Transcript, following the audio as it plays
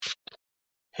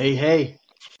Hey, hey.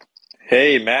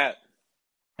 Hey, Matt.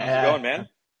 How's it Uh, going, man?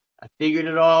 I figured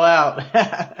it all out.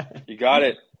 You got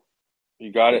it.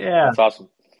 You got it. Yeah. That's awesome.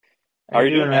 How How you are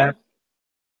you doing, doing, man? man?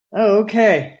 Oh,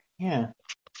 okay. Yeah.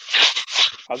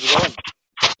 How's it going?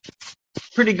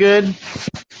 Pretty good.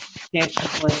 Can't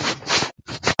complain.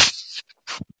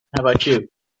 How about you?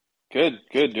 Good,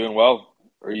 good. Doing well.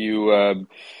 Are you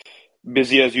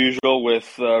busy as usual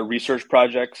with research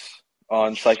projects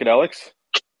on psychedelics?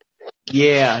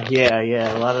 Yeah.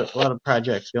 A lot of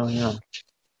projects going on.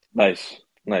 Nice,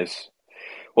 nice.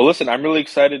 Well, listen, I'm really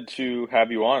excited to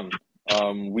have you on.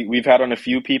 We've had on a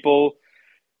few people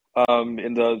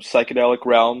in the psychedelic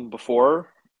realm before,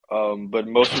 but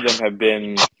most of them have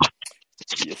been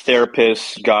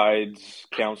therapists, guides,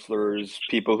 counselors,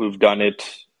 people who've done it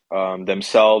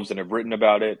themselves and have written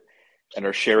about it and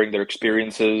are sharing their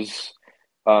experiences.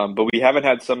 But we haven't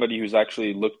had somebody who's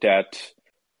actually looked at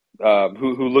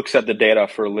who looks at the data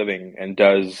for a living and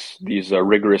does these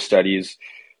rigorous studies.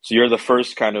 So you're the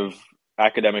first kind of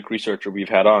academic researcher we've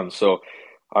had on. So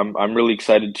I'm really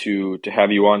excited to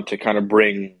have you on to kind of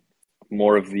bring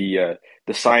more of the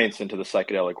science into the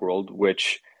psychedelic world,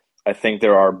 which I think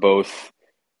there are both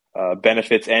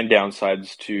benefits and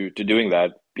downsides to doing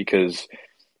that because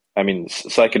I mean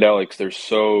psychedelics they're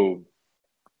so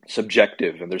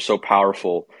subjective and they're so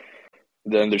powerful.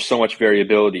 Then there's so much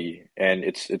variability, and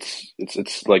it's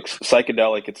like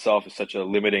psychedelic itself is such a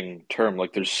limiting term.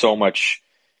 Like there's so much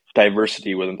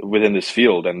diversity within this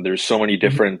field, and there's so many Mhm.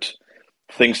 different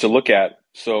things to look at.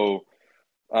 So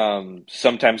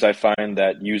sometimes I find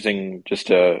that using just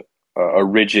a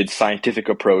rigid scientific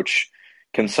approach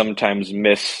can sometimes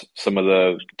miss some of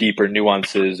the deeper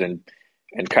nuances and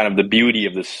kind of the beauty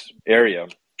of this area.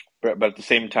 But at the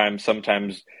same time,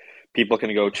 sometimes people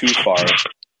can go too far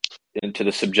into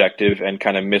the subjective and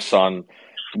kind of miss on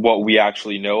what we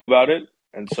actually know about it.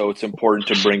 And so it's important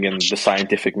to bring in the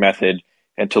scientific method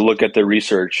and to look at the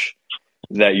research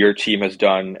that your team has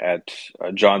done at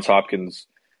Johns Hopkins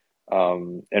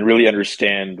and really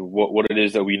understand what it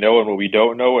is that we know and what we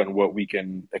don't know and what we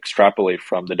can extrapolate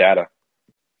from the data.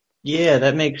 Yeah,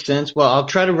 that makes sense. Well, I'll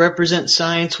try to represent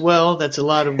science well. That's a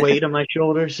lot of weight on my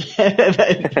shoulders.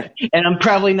 And I'm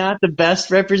probably not the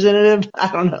best representative.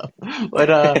 I don't know.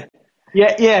 But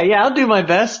yeah, I'll do my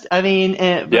best. I mean,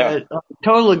 Yeah. but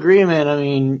total agreement. I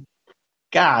mean,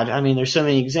 God, I mean, there's so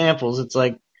many examples. It's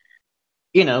like,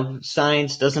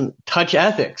 science doesn't touch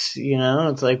ethics,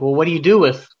 It's like, well, what do you do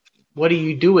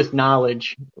with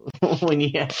knowledge when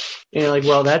like,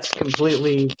 well, that's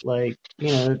completely like,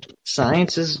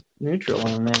 science is neutral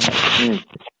on that. Mm.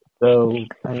 So,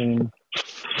 I mean,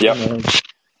 you Yep. know,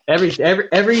 every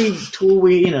tool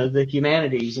the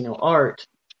humanities, art,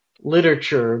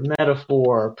 literature,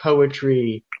 metaphor,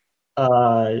 poetry, uh,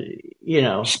 I mean,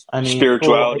 full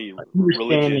Spirituality, religion,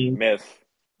 understanding, myth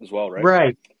as well, right?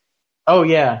 right. Oh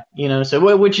yeah,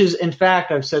 so which is, in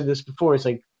fact, I've said this before. It's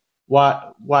like,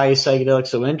 why is psychedelics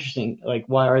so interesting? Like,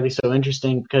 why are they so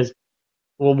interesting? Because,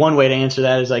 well, one way to answer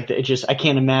that is like, I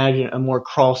can't imagine a more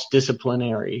cross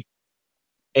disciplinary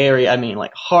area. I mean,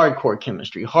 like hardcore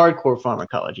chemistry, hardcore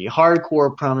pharmacology,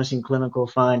 hardcore promising clinical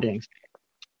findings.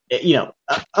 A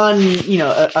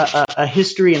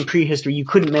history and prehistory you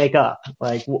couldn't make up.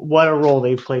 Like, what a role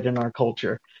they've played in our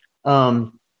culture.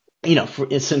 Um,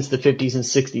 since the 50s and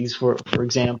 60s, for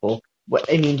example.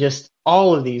 I mean, just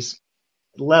all of these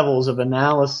levels of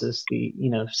analysis.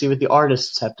 See what the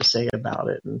artists have to say about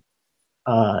it, and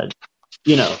uh,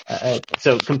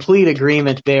 so complete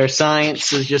agreement there.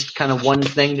 Science is just kind of one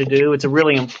thing to do. It's a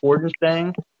really important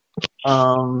thing.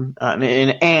 I mean,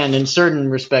 and in certain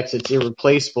respects, it's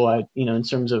irreplaceable. In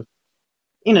terms of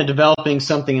developing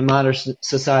something in modern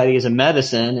society as a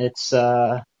medicine, it's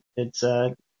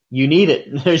you need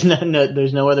it.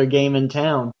 There's no other game in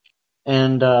town,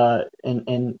 and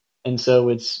so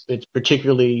it's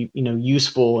particularly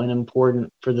useful and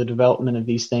important for the development of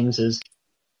these things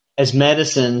as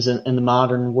medicines in the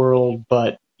modern world.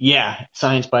 But yeah,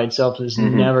 science by itself is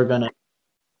Hmm. never going to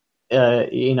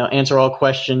answer all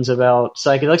questions about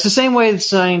psychedelics. The same way that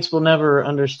science will never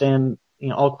understand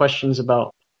all questions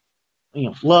about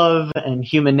love and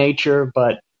human nature,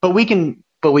 but we can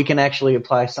actually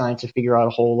apply science to figure out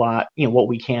a whole lot, what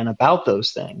we can about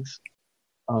those things.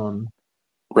 Um,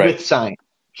 Right. with science,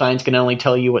 science can only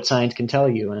tell you what science can tell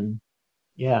you, and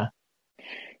yeah,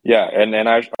 Yeah, and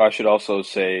I should also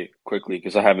say quickly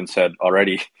because I haven't said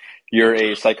already, you're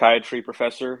a psychiatry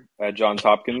professor at Johns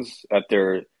Hopkins at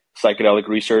their Psychedelic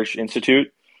Research Institute.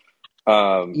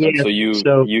 And yeah. so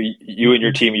So you and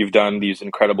your team you've done these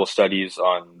incredible studies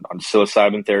on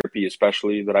psilocybin therapy,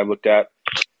 especially that I've looked at.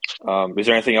 Is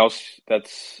there anything else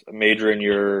that's major in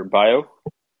your bio?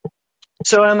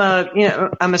 So I'm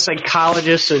a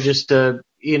psychologist, so just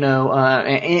in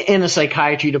a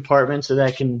psychiatry department, so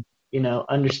that can,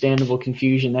 understandable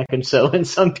confusion that can sow in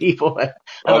some people. I'm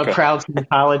a Okay. proud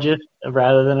psychologist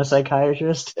rather than a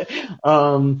psychiatrist.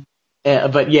 Um,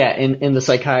 but yeah, in the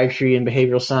psychiatry and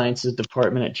behavioral sciences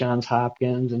department at Johns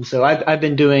Hopkins, and so I've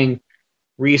been doing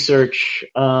research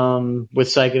with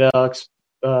psychedelics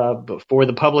before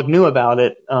the public knew about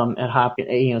it at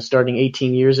Hopkins, starting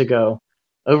 18 years ago,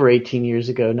 over 18 years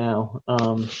ago now,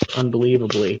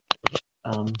 unbelievably.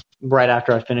 Right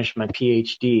after I finished my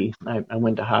PhD, I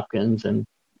went to Hopkins and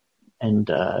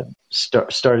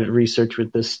started research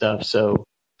with this stuff. So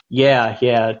yeah,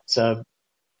 it's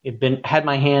had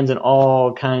my hands in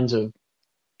all kinds of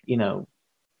you know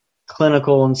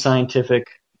clinical and scientific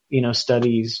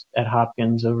studies at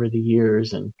Hopkins over the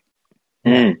years, and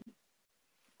yeah. Mm,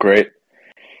 great.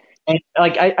 And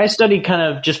like I studied kind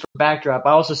of just for backdrop.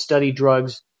 I also study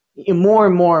drugs more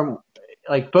and more,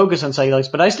 like focus on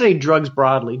psychedelics, but I study drugs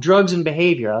broadly, drugs and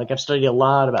behavior. Like I've studied a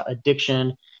lot about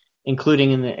addiction,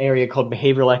 including in the area called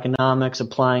behavioral economics,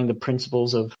 applying the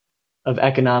principles of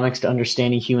economics to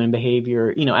understanding human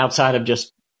behavior, outside of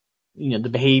just, the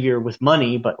behavior with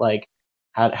money, but like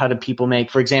how do people make,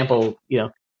 for example,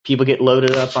 people get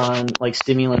loaded up on like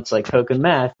stimulants like coke and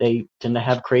meth. They tend to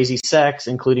have crazy sex,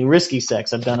 including risky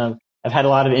sex. I've had a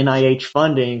lot of NIH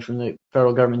funding from the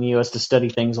federal government in the U.S. to study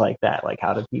things like that. Like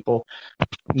how do people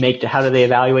how do they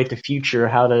evaluate the future?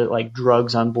 How do like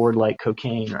drugs on board like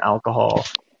cocaine or alcohol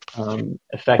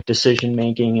affect decision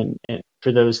making and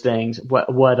for those things? I've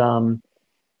done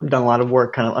a lot of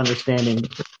work kind of understanding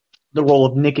the role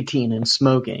of nicotine in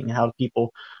smoking. How do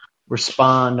people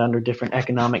respond under different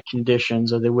economic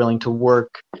conditions? Are they willing to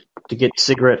work to get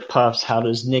cigarette puffs? How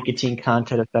does nicotine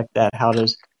content affect that? How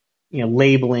does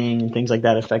labeling and things like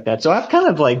that affect that? So I've kind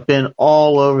of like been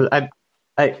all over.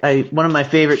 One of my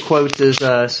favorite quotes is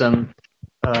some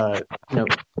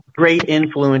great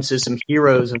influences, some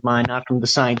heroes of mine, not from the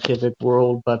scientific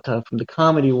world, but from the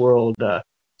comedy world.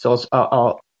 So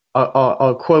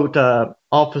I'll quote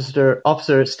Officer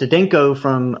Stadenko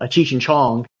from Cheech and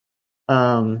Chong.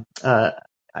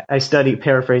 I study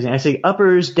paraphrasing. I say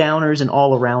uppers, downers, and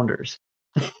all arounders.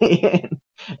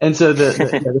 And so the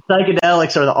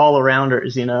psychedelics are the all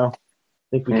arounders. I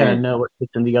think we kind of Mm, know what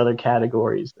fits in the other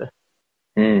categories.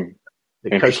 mm, The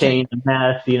interesting. cocaine and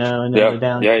meth, and then Yeah, we're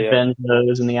down to yeah, the yeah.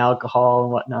 benzos and the alcohol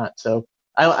and whatnot. So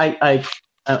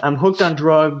I'm hooked on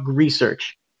drug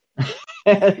research.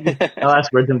 The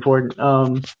last word's important.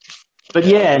 But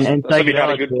yeah, and That's maybe not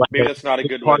a psychedelics good. are like Maybe a that's not a big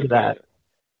good way part to of put that. it.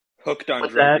 Hooked on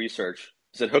What's drug that? research.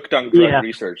 I said hooked on drug Yeah,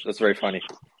 research. That's very funny.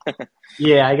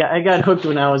 yeah. I got hooked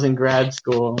when I was in grad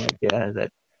school. Like, yeah,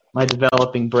 that my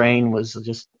developing brain was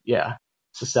just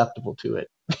susceptible to it.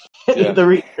 Yeah, The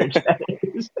research that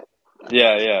is.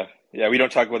 yeah, yeah, yeah. We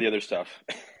don't talk about the other stuff.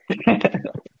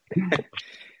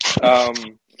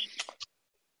 Um,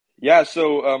 yeah.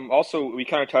 So also we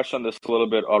kind of touched on this a little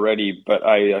bit already, but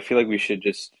I feel like we should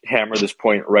just hammer this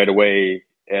point right away.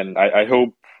 And I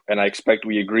hope and I expect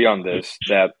we agree on this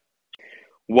that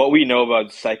what we know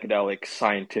about psychedelics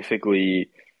scientifically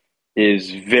is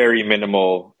very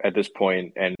minimal at this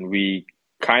point, and we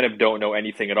kind of don't know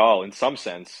anything at all in some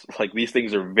sense. Like these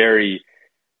things are very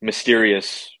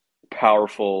mysterious,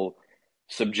 powerful,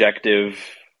 subjective,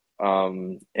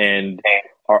 and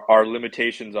our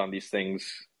limitations on these things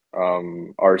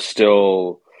are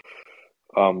still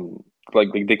like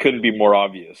they couldn't be more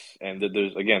obvious. And that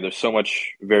there's so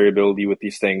much variability with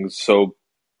these things. So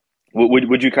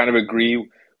would you kind of agree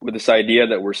with this idea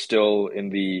that we're still in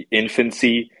the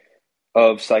infancy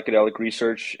of psychedelic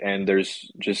research, and there's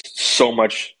just so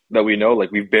much that we know, like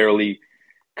we've barely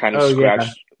kind of Oh yeah,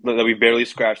 scratched that we barely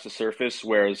scratched the surface.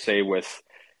 Whereas, say with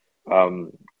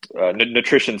um,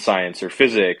 nutrition science or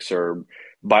physics or right,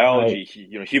 biology,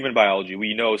 human biology,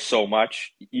 we know so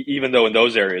much, even though in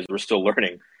those areas we're still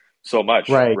learning so much,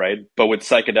 right. right? But with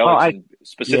Oh, psychedelics, and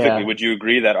specifically, yeah. would you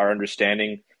agree that our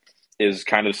understanding is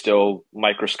kind of still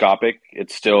microscopic?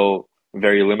 It's still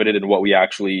very limited in what we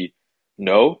actually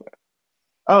know.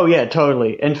 Oh yeah,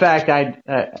 totally. In fact,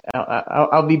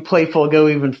 I'll be playful, go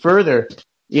even further.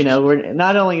 We're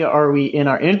not only are we in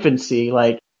our infancy,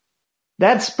 like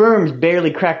that sperm's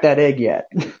barely cracked that egg yet.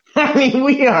 I mean,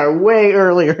 we are way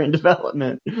earlier in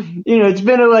development. It's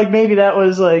been like maybe that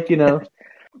was like the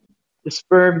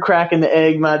sperm cracking the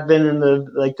egg might have been in the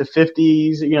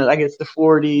 50s. I guess the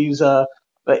 40s.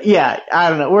 But yeah, I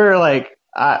don't know. We're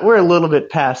a little bit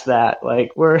past that.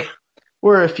 Like we're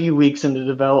a few weeks into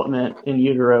development in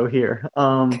utero here.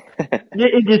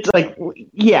 It just like,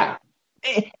 yeah.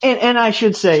 And I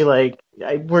should say, like,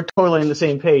 we're totally on the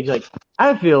same page. Like,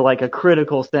 I feel like a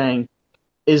critical thing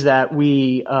is that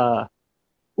we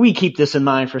keep this in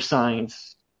mind for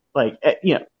science, like,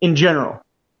 in general,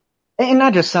 and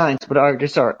not just science, but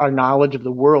our knowledge of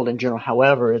the world in general.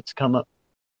 However, it's come up,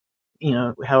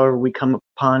 however we come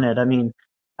upon it. I mean,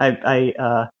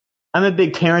 I'm a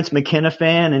big Terence McKenna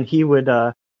fan, and he would,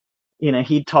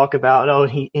 he'd talk about,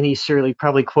 he surely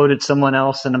probably quoted someone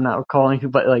else, and I'm not recalling who,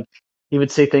 but like, he would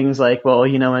say things like, well,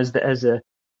 as the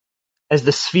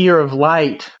sphere of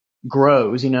light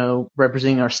grows,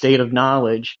 representing our state of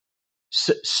knowledge,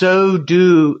 so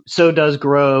does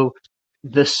grow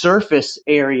the surface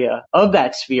area of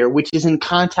that sphere, which is in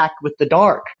contact with the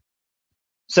dark.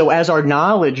 So as our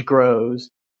knowledge grows,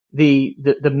 the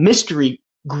mystery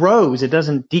grows. It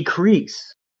doesn't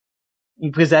decrease,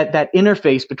 because that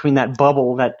interface between that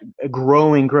bubble, that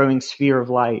growing sphere of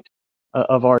light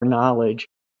of our knowledge,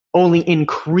 only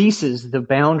increases the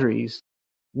boundaries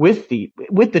with the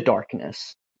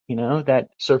darkness. That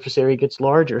surface area gets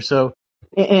larger. So,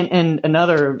 and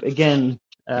another, again,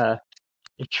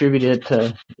 attributed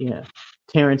to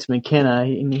Terence McKenna,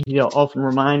 he'll often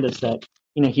remind us that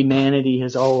humanity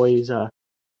has always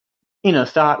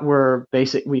thought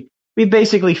we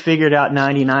basically figured out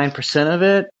 99% of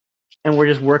it, and we're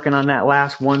just working on that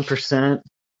last 1%.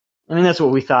 I mean, that's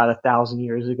what we thought 1,000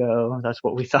 years ago. That's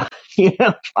what we thought,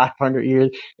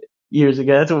 500 years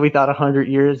ago. That's what we thought 100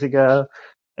 years ago.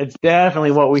 It's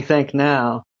definitely what we think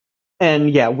now.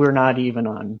 And yeah, we're not even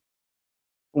on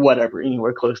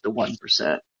anywhere close to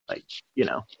 1%. Like,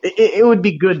 it would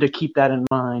be good to keep that in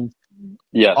mind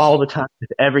Yes. all the time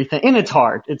with everything. And it's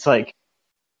hard. It's like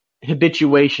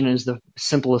habituation is the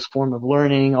simplest form of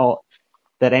learning. All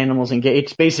that animals engage.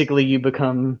 It's basically you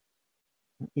become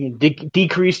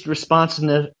decreased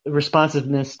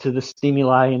responsiveness to the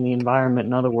stimuli in the environment.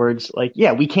 In other words, like,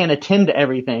 yeah, we can't attend to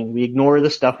everything. We ignore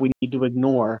the stuff we need to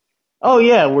ignore. Oh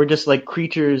yeah, we're just like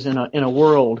creatures in a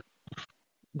world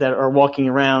that are walking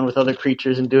around with other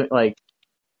creatures and doing, like,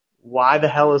 why the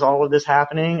hell is all of this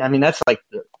happening? I mean, that's like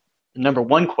the number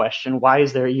one question. Why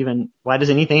does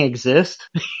anything exist?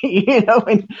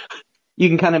 And you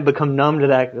can kind of become numb to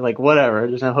that, like, whatever,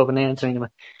 there's no hope in answering,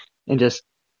 and just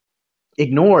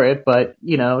ignore it. But,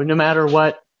 no matter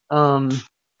what,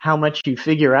 how much you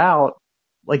figure out,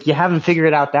 like, you haven't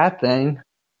figured out that thing,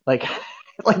 like,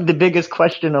 like the biggest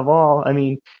question of all. I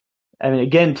mean,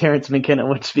 again, Terence McKenna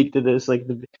would speak to this, like,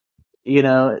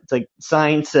 it's like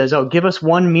science says, oh, give us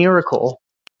one miracle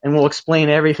and we'll explain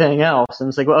everything else. And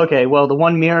it's like, well, okay, well, the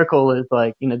one miracle is,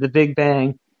 like, the Big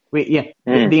Bang.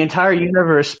 The entire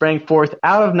universe sprang forth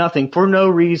out of nothing for no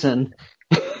reason,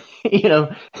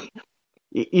 and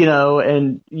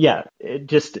yeah, it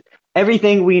just,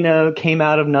 everything we know came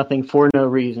out of nothing for no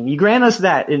reason. You grant us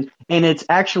that, and it's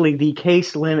actually the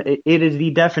case limit. It is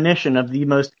the definition of the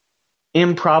most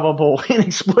improbable,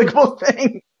 inexplicable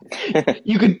thing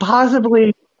you could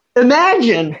possibly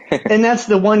imagine. And that's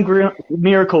the one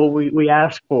miracle we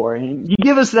ask for. And you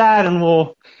give us that, and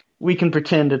we can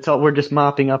pretend we're just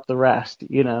mopping up the rest,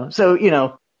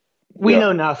 So, we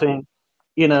know nothing,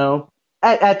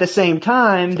 At the same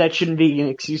time, that shouldn't be an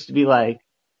excuse to be, like,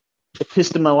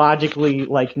 epistemologically,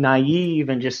 like, naive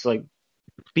and just, like,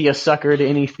 be a sucker to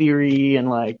any theory and,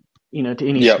 like, to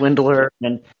any swindler.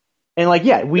 And like,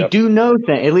 yeah, we do know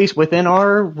things, at least within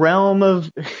our realm of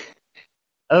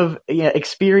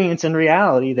experience and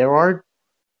reality. There are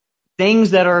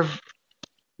things that are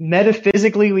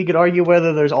metaphysically, we could argue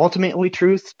whether there's ultimately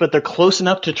truths, but they're close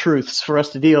enough to truths for us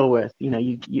to deal with.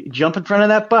 You jump in front of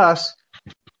that bus,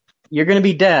 you're going to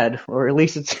be dead, or at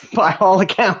least it's by all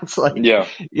accounts. Like,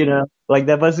 like,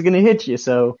 that bus is going to hit you.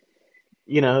 So,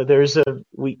 there's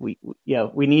we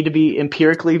need to be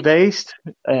empirically based,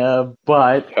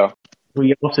 but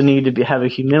we also need to have a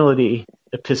humility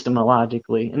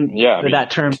epistemologically. And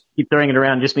that term, keep throwing it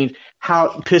around, just means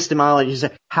how epistemology is,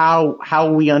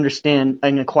 how we understand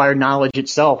and acquire knowledge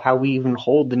itself, how we even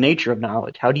hold the nature of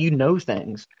knowledge. How do you know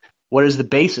things? What is the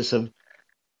basis of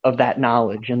that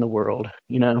knowledge in the world,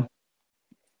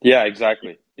 Yeah,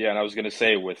 exactly. Yeah, and I was going to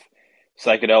say, with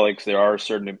psychedelics, there are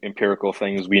certain empirical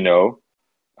things we know.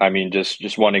 I mean,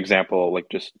 just one example, like,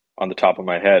 just on the top of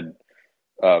my head,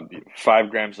 5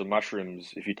 grams of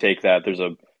mushrooms, if you take that, there's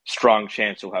a strong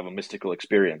chance you'll have a mystical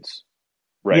experience,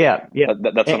 right? Yeah.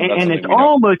 That's and it's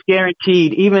almost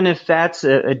guaranteed, even if that's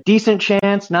a decent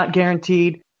chance, not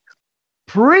guaranteed,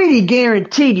 pretty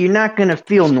guaranteed you're not going to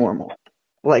feel normal.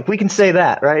 Like, we can say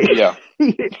that, right? Yeah.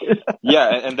 Yeah,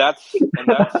 and that's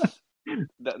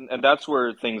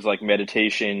where things like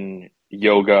meditation,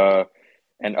 yoga,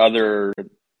 and other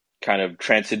kind of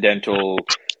transcendental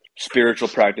spiritual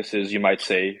practices, you might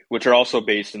say, which are also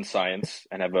based in science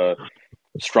and have a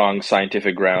strong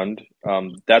scientific ground,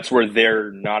 that's where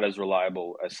they're not as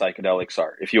reliable as psychedelics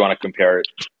are. If you want to compare it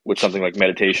with something like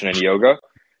meditation and yoga,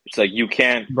 it's like you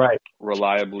can't Right.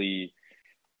 reliably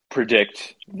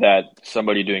predict that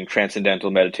somebody doing transcendental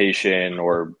meditation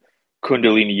or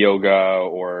Kundalini yoga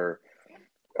or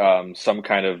some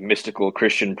kind of mystical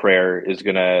Christian prayer is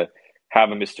going to have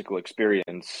a mystical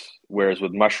experience, whereas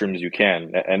with mushrooms you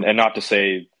can. And not to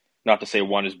say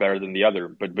one is better than the other,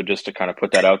 but just to kind of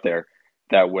put that out there,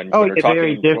 that when Oh, when we're yeah,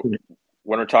 very talking different.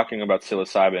 when we're talking about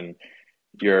psilocybin,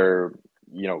 you're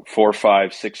 4,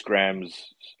 5, 6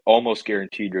 grams, almost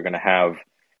guaranteed you're going to have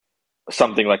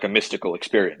something like a mystical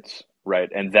experience, right?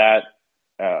 And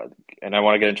I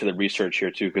want to get into the research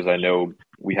here too, because I know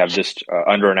we have just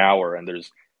under an hour, and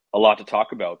there's a lot to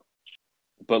talk about.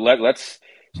 But let's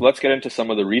get into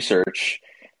some of the research.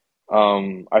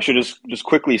 I should just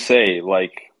quickly say,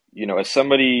 like, as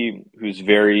somebody who's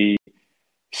very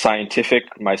scientific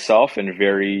myself and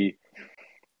very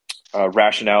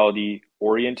rationality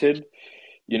oriented,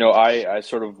 I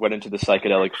sort of went into the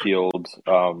psychedelic field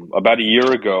about a year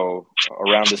ago,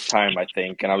 around this time, I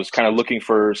think, and I was kind of looking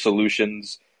for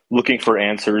solutions, looking for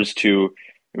answers to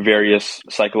various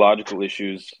psychological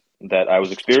issues that I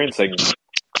was experiencing.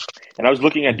 And I was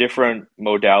looking at different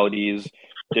modalities,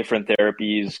 different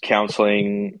therapies,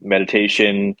 counseling,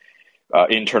 meditation,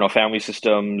 internal family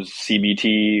systems,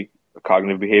 CBT,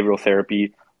 cognitive behavioral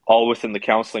therapy, all within the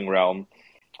counseling realm.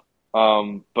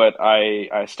 But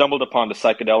I stumbled upon the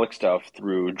psychedelic stuff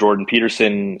through Jordan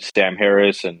Peterson, Sam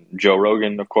Harris, and Joe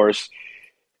Rogan, of course.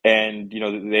 And,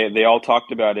 they all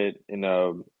talked about it in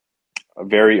a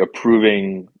very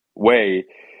approving way.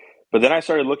 But then I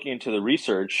started looking into the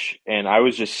research, and I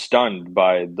was just stunned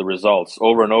by the results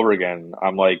over and over again.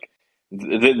 I'm like,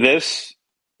 this,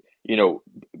 you know,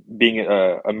 being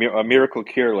a miracle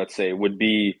cure, let's say, would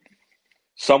be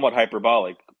somewhat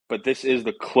hyperbolic, but this is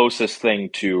the closest thing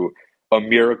to a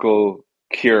miracle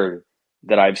cure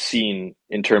that I've seen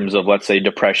in terms of, let's say,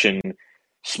 depression,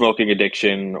 smoking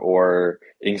addiction, or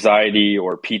anxiety,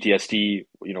 or PTSD,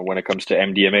 when it comes to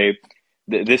MDMA.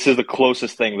 This is the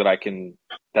closest thing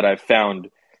that I've found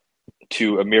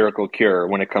to a miracle cure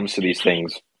when it comes to these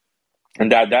things.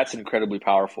 And that's incredibly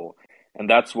powerful. And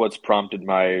that's what's prompted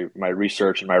my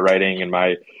research and my writing and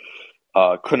my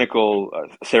clinical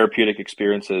therapeutic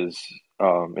experiences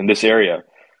in this area.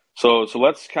 So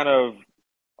let's kind of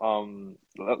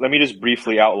let me just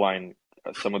briefly outline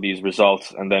some of these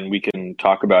results, and then we can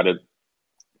talk about it.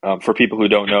 For people who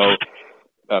don't know,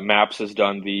 MAPS has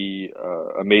done the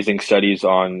amazing studies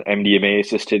on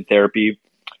MDMA-assisted therapy,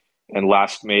 and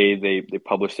last May they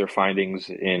published their findings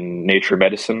in Nature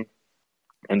Medicine,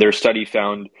 and their study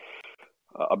found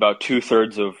about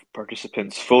 2/3 of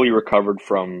participants fully recovered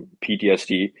from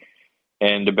PTSD,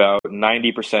 and about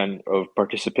 90% of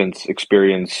participants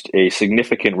experienced a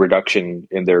significant reduction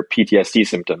in their PTSD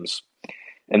symptoms.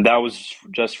 And that was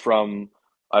just from,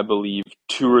 I believe,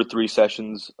 2 or 3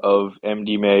 sessions of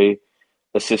MDMA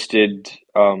assisted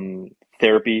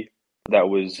therapy. That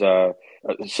was,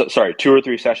 sorry, 2 or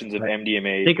 3 sessions of Right. I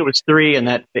MDMA, think it was three, and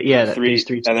that phase three,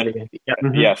 three and then study.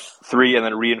 Yeah. yes, three, and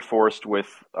then reinforced with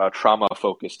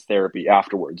trauma-focused therapy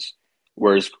afterwards.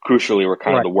 Whereas crucially, where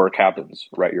kind of Right. the work happens,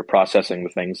 right? You're processing the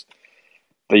things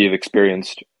that you've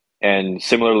experienced. And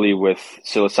similarly with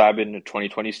psilocybin, a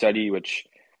 2020 study, which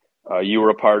you were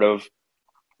a part of,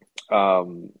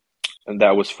 and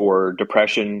that was for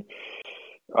depression.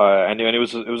 And it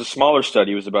was a smaller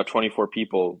study. It was about 24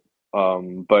 people,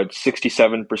 but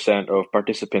 67% of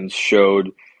participants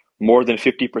showed more than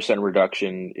 50%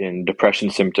 reduction in depression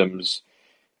symptoms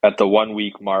at the 1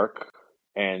 week mark,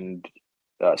 and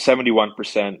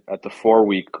 71% at the 4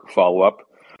 week follow up.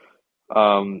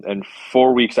 And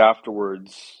 4 weeks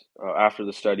afterwards, after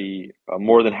the study,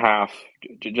 more than half,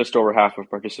 just over half of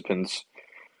participants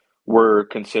were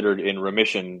considered in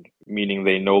remission, meaning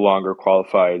they no longer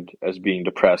qualified as being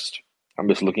depressed. I'm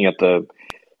just looking at the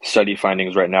study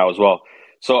findings right now as well.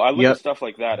 So I look at Yep. stuff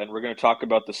like that, and we're going to talk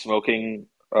about the smoking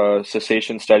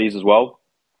cessation studies as well.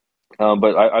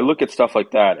 But I look at stuff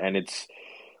like that, and it's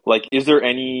like, is there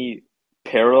any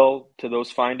parallel to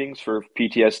those findings for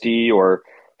PTSD, or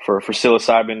for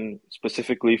psilocybin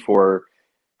specifically for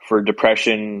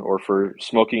depression or for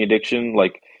smoking addiction?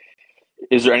 Like,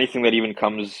 is there anything that even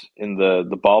comes in the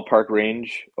ballpark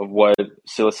range of what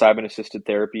psilocybin assisted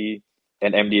therapy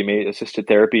and MDMA assisted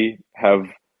therapy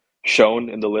have shown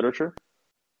in the literature?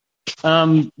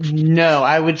 No,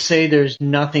 I would say there's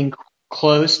nothing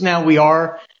close. Now we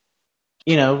are,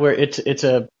 where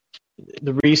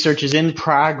the research is in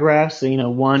progress.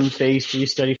 One phase 3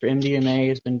 study for MDMA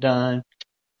has been done.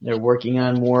 They're working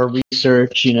on more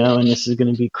research, and this is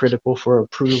going to be critical for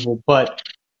approval. But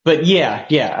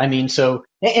yeah. I mean, so,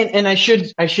 and I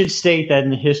should state that in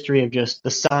the history of just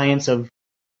the science of,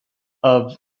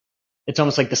 it's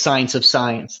almost like the science of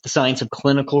science, the science of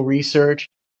clinical research.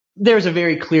 There's a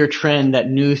very clear trend that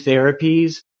new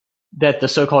therapies, that the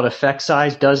so-called effect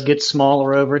size does get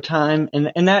smaller over time.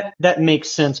 And that makes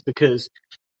sense because,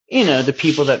 the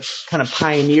people that kind of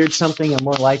pioneered something are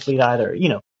more likely to either,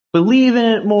 believe in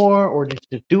it more or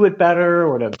to do it better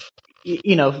or to,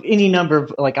 any number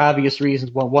of like obvious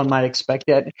reasons why one might expect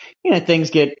that, things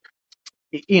get,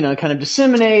 kind of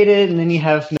disseminated, and then you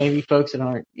have maybe folks that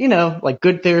aren't, like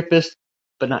good therapists,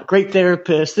 but not great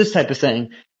therapists, this type of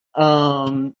thing.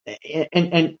 And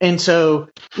so,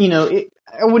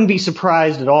 I wouldn't be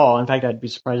surprised at all. In fact, I'd be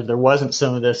surprised if there wasn't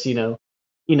some of this,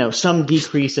 some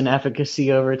decrease in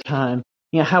efficacy over time.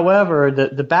 However,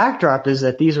 the backdrop is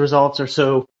that these results are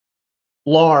so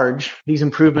large, these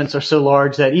improvements are so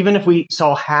large that even if we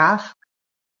saw half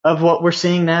of what we're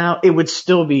seeing now, it would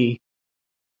still be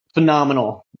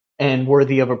phenomenal and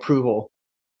worthy of approval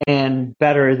and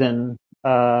better than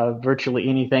virtually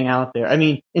anything out there. I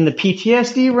mean, in the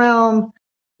PTSD realm,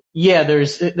 yeah,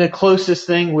 there's the closest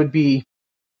thing would be,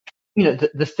 the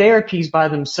therapies by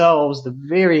themselves, the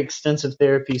very extensive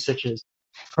therapies such as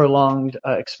prolonged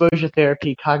exposure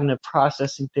therapy, cognitive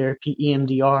processing therapy,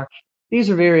 EMDR. These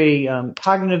are very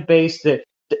cognitive based. That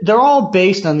they're all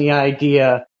based on the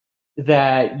idea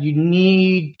that you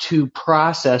need to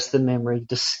process the memory,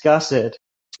 discuss it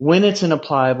when it's in a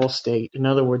pliable state. In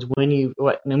other words,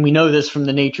 and we know this from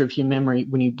the nature of human memory,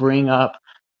 when you bring up,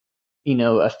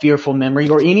 a fearful memory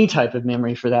or any type of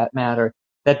memory for that matter,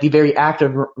 that the very act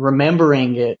of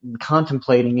remembering it and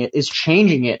contemplating it is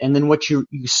changing it. And then what you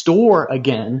store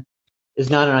again is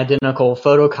not an identical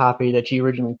photocopy that you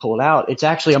originally pulled out. It's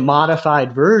actually a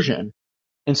modified version.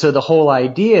 And so the whole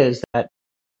idea is that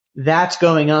that's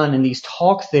going on in these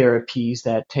talk therapies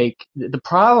that the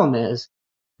problem is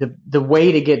the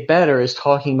way to get better is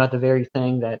talking about the very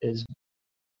thing that is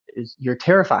you're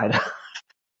terrified of.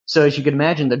 So as you can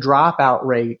imagine, the dropout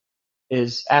rate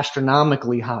is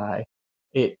astronomically high.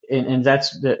 And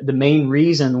that's the main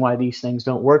reason why these things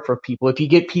don't work for people. If you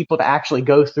get people to actually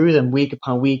go through them week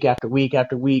upon week after week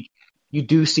after week, you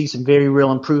do see some very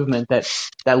real improvement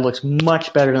that looks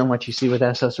much better than what you see with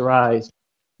SSRIs.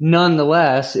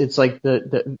 Nonetheless, it's like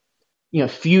the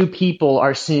few people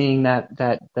are seeing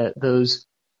those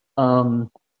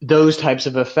types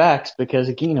of effects because,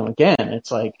 again,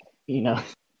 it's like,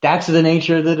 that's the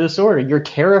nature of the disorder. You're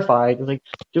terrified. Like,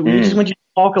 we just want you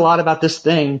to talk a lot about this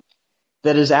thing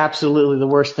that is absolutely the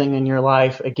worst thing in your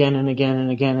life again and again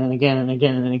and again and again and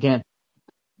again and again.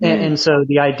 And so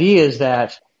the idea is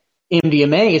that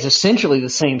MDMA is essentially the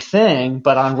same thing,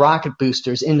 but on rocket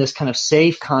boosters in this kind of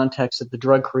safe context that the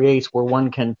drug creates where one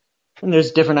can, and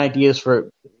there's different ideas for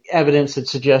evidence that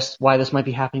suggests why this might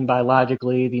be happening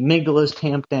biologically. The amygdala is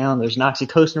tamped down. There's an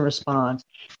oxytocin response.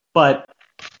 But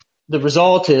the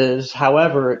result is,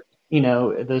 however,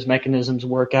 those mechanisms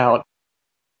work out,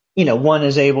 one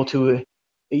is able to,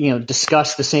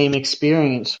 discuss the same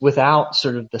experience without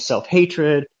sort of the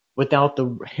self-hatred, without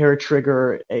the hair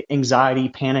trigger, anxiety,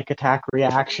 panic attack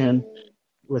reaction,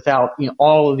 without,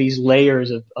 all of these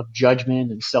layers of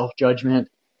judgment and self-judgment.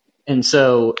 And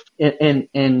so,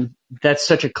 and that's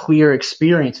such a clear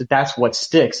experience that's what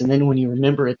sticks. And then when you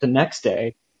remember it the next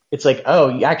day, it's like, oh,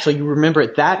 you remember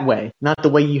it that way, not the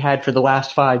way you had for the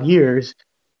last 5 years,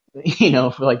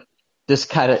 for like this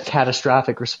kind of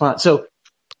catastrophic response. So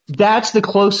that's the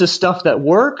closest stuff that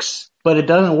works, but it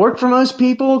doesn't work for most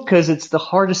people because it's the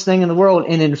hardest thing in the world.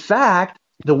 And in fact,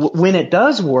 when it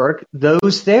does work,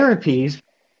 those therapies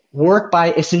work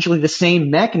by essentially the same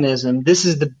mechanism. This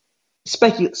is the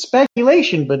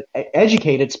speculation, but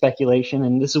educated speculation.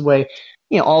 And this is the way,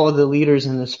 all of the leaders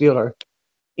in this field are,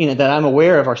 that I'm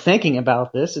aware of are thinking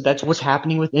about this. That's what's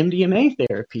happening with MDMA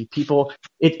therapy.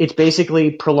 It's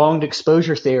basically prolonged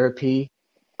exposure therapy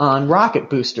on rocket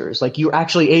boosters. Like you're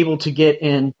actually able to get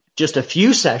in just a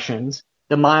few sessions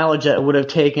the mileage that would have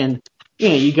taken,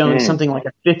 you go in something like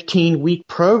a 15-week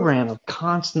program of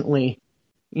constantly,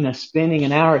 spending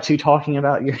an hour or two talking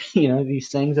about your, these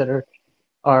things that are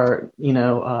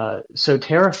so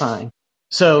terrifying.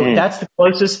 So that's the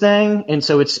closest thing. And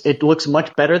so it looks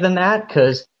much better than that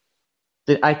because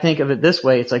I think of it this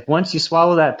way. It's like once you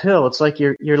swallow that pill, it's like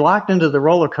you're locked into the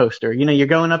roller coaster. You're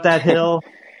going up that hill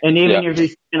and even you're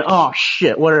just thinking, oh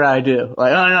shit, what did I do?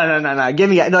 Like, oh, no, give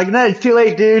me, like, no, it's too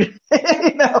late, dude.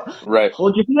 Right.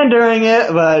 Hold your hand during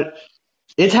it, but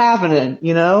It's happening,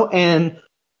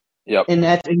 Yep. and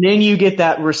then you get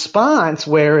that response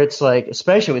where it's like,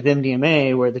 especially with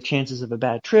MDMA, where the chances of a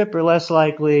bad trip are less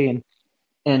likely,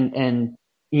 and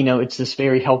it's this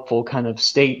very helpful kind of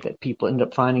state that people end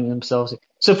up finding themselves in.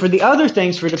 So for the other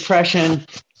things, for depression,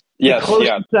 the Yes.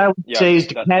 closest Yeah. I would Yeah. say is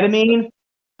That. ketamine.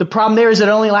 The problem there is it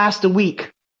only lasts a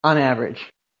week on average,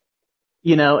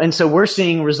 and so we're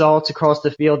seeing results across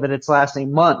the field that it's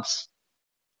lasting months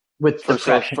with For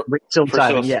sil depression, with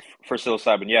psilocybin. Yeah. for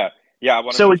psilocybin, yeah, yeah. I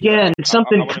want to So move to that. again, it's I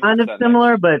something want to move kind to of that next.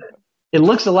 similar, but it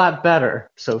looks a lot better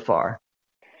so far.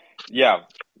 Yeah,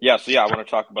 yeah. So yeah, I want to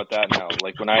talk about that now.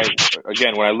 Like when I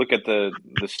look at the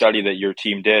study that your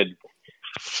team did,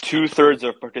 2/3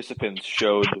 of participants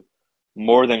showed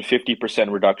more than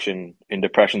 50% reduction in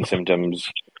depression symptoms,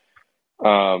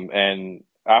 and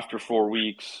after 4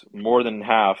 weeks, more than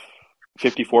half,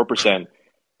 54%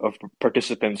 of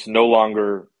participants no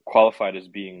longer qualified as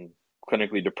being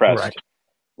clinically Right. depressed.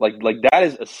 Like that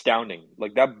is astounding.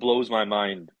 Like that blows my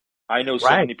mind. I know so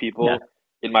Right. many Yeah. people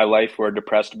in my life who are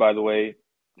depressed, by the way,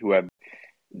 who have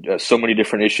so many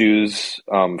different issues,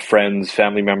 friends,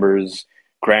 family members,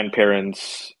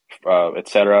 grandparents,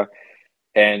 etc.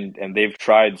 And they've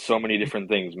tried so many different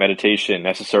things: meditation,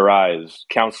 SSRIs,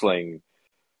 counseling,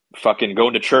 fucking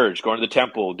going to church, going to the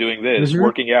temple, doing this, Hmm.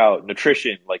 working out,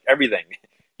 nutrition, like everything,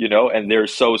 and they're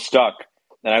so stuck.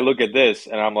 And I look at this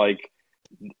and I'm like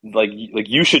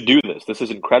you should do this. This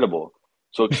is incredible.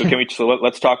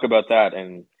 Let's talk about that.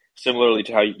 And similarly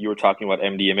to how you were talking about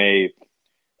MDMA,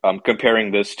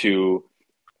 comparing this to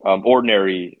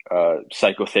ordinary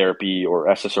psychotherapy or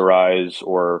SSRIs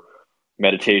or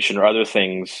meditation or other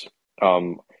things.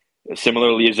 Um,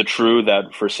 Similarly, is it true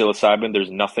that for psilocybin,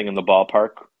 there's nothing in the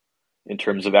ballpark in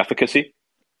terms of efficacy?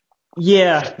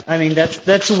 Yeah. I mean, that's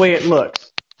the way it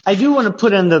looks. I do want to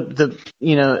put in the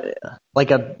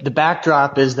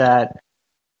backdrop is that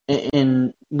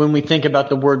in when we think about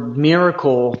the word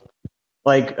miracle,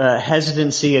 like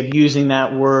hesitancy of using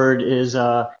that word is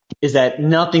that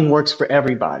nothing works for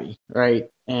everybody, right?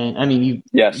 And I mean, you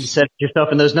Yes. said yourself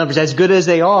in those numbers, as good as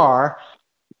they are,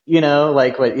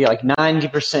 like what, like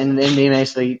 90% in the MA,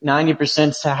 so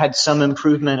 90% had some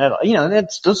improvement at all.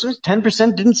 That's those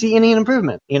 10% didn't see any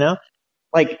improvement.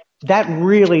 Like that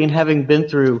really, and having been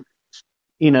through,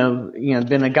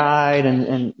 been a guide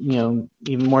and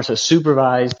even more so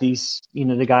supervised these,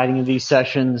 the guiding of these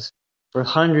sessions for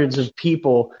hundreds of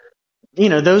people.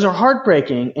 Those are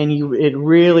heartbreaking, and it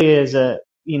really is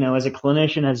as a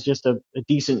clinician, as just a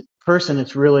decent person,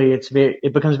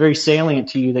 it becomes very salient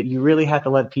to you that you really have to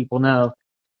let people know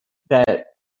that,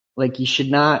 like, you should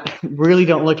not, really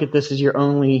don't look at this as your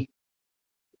only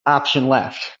option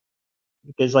left,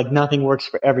 because like nothing works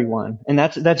for everyone. And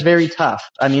that's very tough.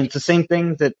 I mean, it's the same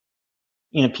thing that,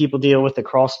 people deal with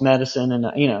across medicine, and,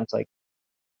 it's like,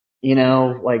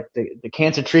 like the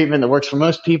cancer treatment that works for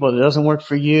most people, it doesn't work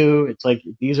for you. It's like,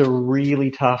 these are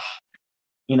really tough,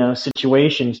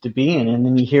 situations to be in. And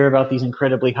then you hear about these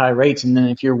incredibly high rates. And then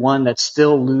if you're one that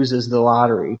still loses the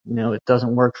lottery, it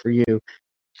doesn't work for you.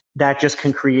 That just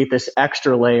can create this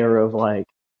extra layer of like,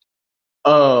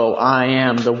 oh, I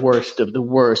am the worst of the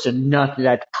worst, and nothing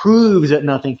that proves that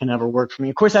nothing can ever work for me.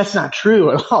 Of course, that's not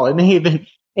true at all. It may have been,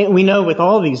 and we know with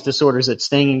all these disorders that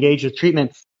staying engaged with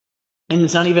treatment, and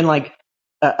it's not even like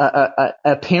a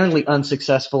apparently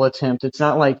unsuccessful attempt. It's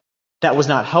not like that was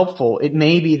not helpful. It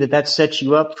may be that sets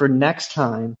you up for next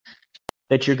time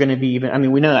that you're going to be even. I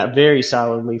mean, we know that very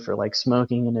solidly for like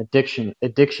smoking and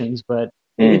addictions, but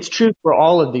Mm. it's true for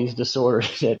all of these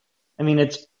disorders. I mean,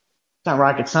 it's not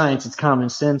rocket science. It's common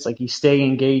sense. Like, you stay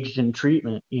engaged in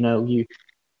treatment,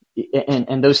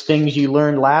 and those things you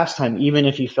learned last time, even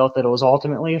if you felt that it was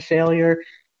ultimately a failure,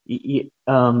 you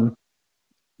don't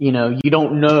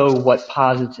know what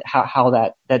positive,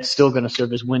 how that's still going to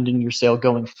serve as wind in your sail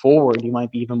going forward. You might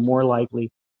be even more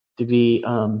likely to be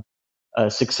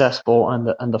successful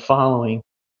on the following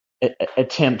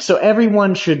attempt. So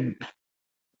everyone should,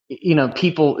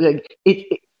 people,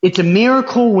 it's a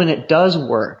miracle when it does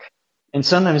work. And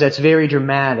sometimes that's very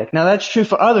dramatic. Now that's true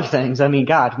for other things. I mean,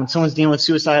 God, when someone's dealing with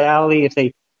suicidality,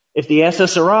 if the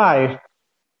SSRI,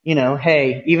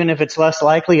 hey, even if it's less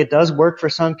likely, it does work for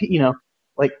some people,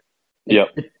 like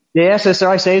Yep. the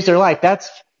SSRI saves their life. That's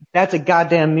a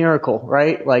goddamn miracle,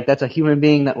 right? Like, that's a human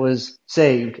being that was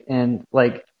saved. And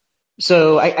like,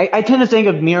 so I tend to think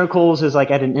of miracles as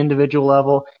like at an individual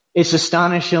level. It's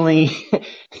astonishingly,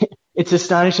 it's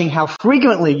astonishing how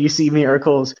frequently you see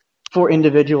miracles for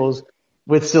individuals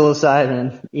with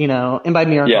psilocybin, and by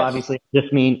miracle, Yes. obviously, I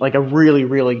just mean like a really,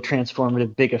 really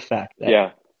transformative big effect that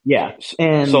Yeah. Yeah. So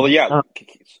And, yeah,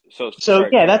 so so sorry,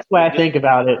 yeah, that's why I just think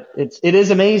about it. It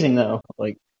is amazing though.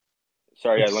 Like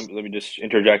sorry, yeah, it's, let me just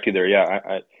interject you there.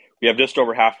 Yeah, we have just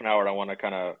over half an hour, and I want to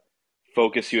kind of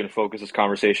focus you and focus this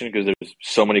conversation because there's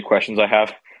so many questions I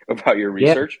have about your yeah.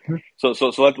 research. So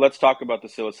let's talk about the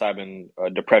psilocybin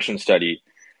depression study.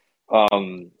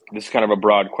 This is kind of a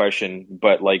broad question,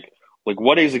 but like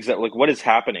what is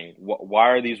happening? Why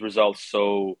are these results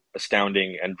so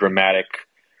astounding and dramatic?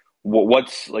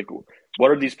 What's like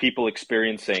what are these people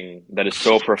experiencing that is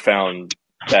so profound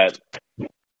that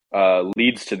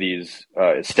leads to these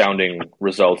astounding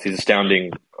results, these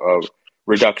astounding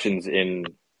reductions in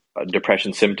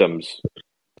depression symptoms?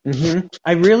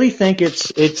 I really think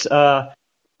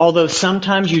although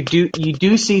sometimes you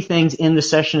do see things in the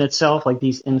session itself, like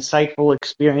these insightful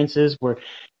experiences where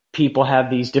people have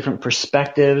these different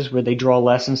perspectives where they draw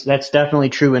lessons. That's definitely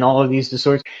true in all of these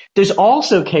disorders. There's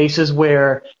also cases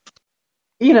where,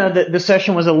 the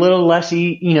session was a little less,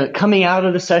 coming out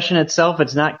of the session itself,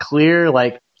 it's not clear,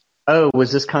 like, oh,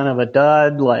 was this kind of a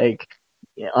dud? Like,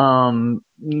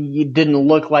 it didn't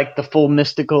look like the full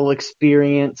mystical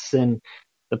experience and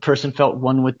the person felt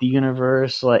one with the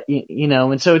universe, like,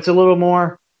 and so it's a little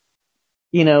more,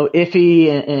 iffy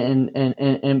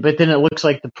but then it looks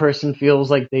like the person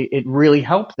feels like it really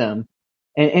helped them.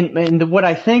 And what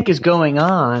I think is going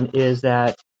on is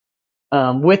that,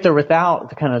 with or without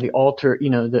the kind of the alter,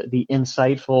 the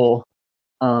insightful,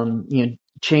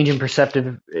 change in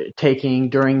perceptive taking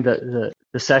during the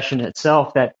session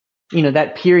itself, that,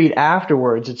 that period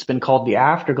afterwards, it's been called the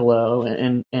afterglow.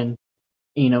 And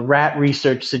rat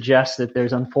research suggests that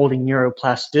there's unfolding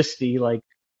neuroplasticity, like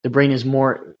the brain is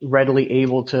more readily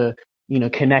able to,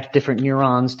 connect different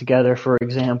neurons together, for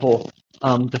example,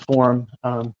 to form,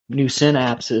 new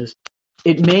synapses.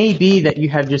 It may be that you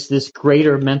have just this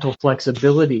greater mental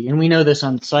flexibility, and we know this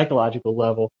on the psychological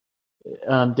level.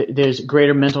 There's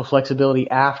greater mental flexibility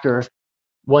after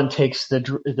one takes the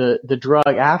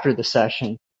drug after the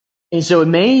session. And so it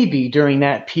may be during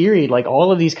that period, like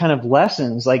all of these kind of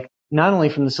lessons, like not only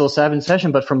from the psilocybin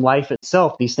session, but from life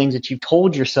itself, these things that you've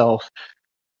told yourself.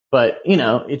 But,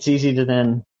 it's easy to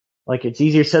then, like, it's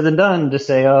easier said than done to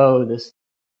say, oh, this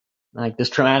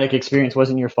traumatic experience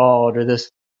wasn't your fault, or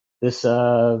this,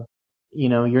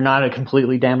 you're not a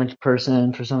completely damaged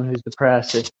person for someone who's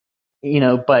depressed.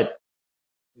 But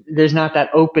there's not that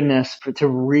openness to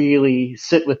really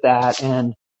sit with that.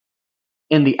 And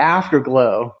in the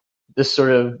afterglow, this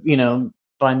sort of,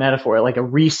 by metaphor, like a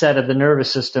reset of the nervous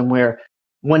system where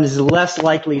one is less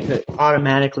likely to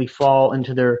automatically fall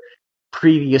into their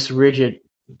previous rigid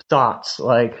thoughts,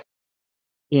 like,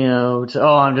 oh,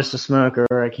 I'm just a smoker,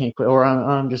 or I can't quit, or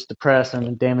I'm just depressed, I'm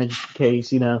a damaged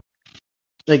case,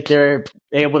 like they're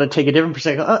able to take a different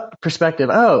perspective.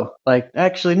 Oh, like,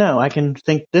 actually, no, I can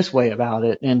think this way about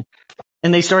it. And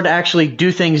they start to actually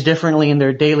do things differently in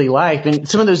their daily life. And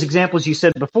some of those examples you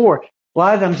said before, a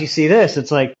lot of times you see this,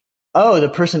 it's like, oh, the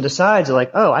person decides,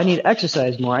 like, oh, I need to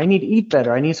exercise more. I need to eat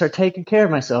better. I need to start taking care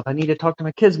of myself. I need to talk to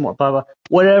my kids more, blah, blah,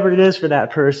 whatever it is for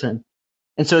that person.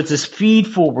 And so it's this feed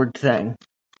forward thing,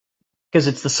 because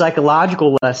it's the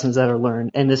psychological lessons that are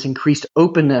learned and this increased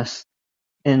openness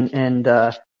and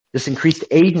this increased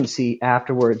agency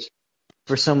afterwards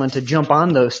for someone to jump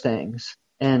on those things.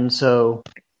 And so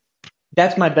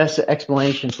that's my best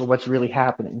explanation for what's really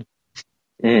happening.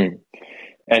 Mm.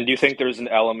 And do you think there's an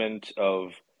element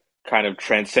of kind of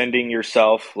transcending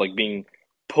yourself, like being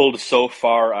pulled so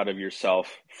far out of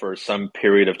yourself for some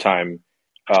period of time,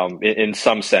 in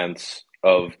some sense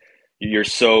of you're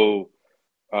so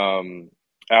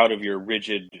out of your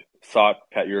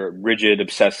your rigid,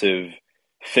 obsessive,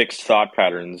 fixed thought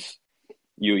patterns.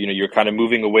 You're kind of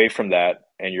moving away from that,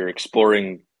 and you're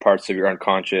exploring parts of your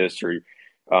unconscious or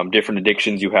different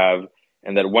addictions you have,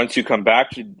 and that once you come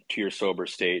back to your sober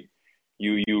state,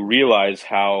 you realize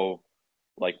how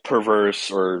like perverse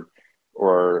or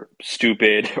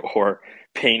stupid or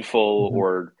painful Mm-hmm.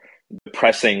 or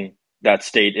depressing that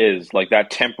state is. Like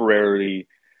that temporarily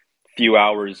few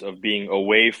hours of being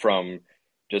away from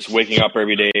just waking up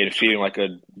every day and feeling like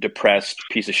a depressed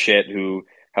piece of shit who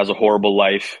has a horrible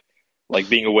life, like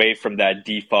being away from that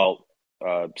default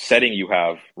setting you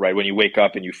have, right? When you wake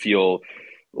up and you feel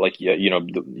like that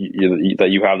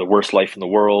you have the worst life in the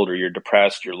world, or you're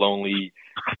depressed, you're lonely,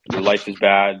 your life is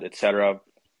bad, etc.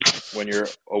 When you're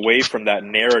away from that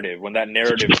narrative, when that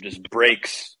narrative just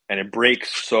breaks, and it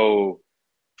breaks so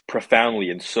profoundly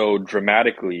and so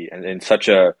dramatically, and in such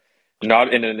a,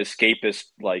 not in an escapist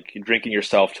like drinking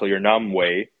yourself till you're numb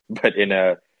way, but in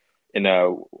a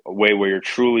way where you're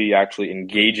truly actually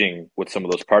engaging with some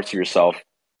of those parts of yourself,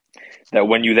 that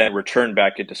when you then return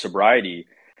back into sobriety,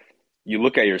 you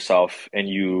look at yourself and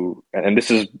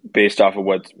this is based off of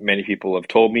what many people have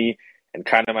told me and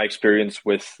kind of my experience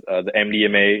with the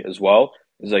MDMA as well,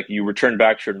 is like you return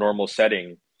back to your normal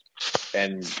setting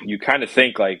and you kind of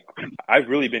think like, I've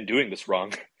really been doing this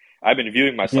wrong. I've been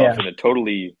viewing Yeah. myself in a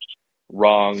totally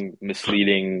wrong,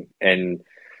 misleading, and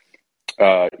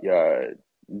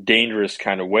dangerous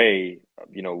kind of way.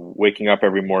 Waking up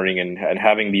every morning and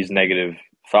having these negative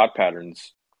thought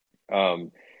patterns.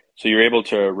 So you're able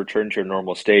to return to your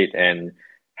normal state and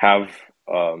have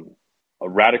a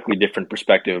radically different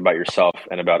perspective about yourself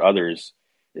and about others.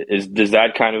 Does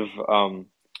that kind of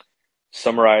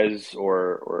summarize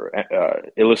or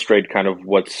illustrate kind of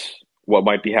what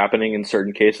might be happening in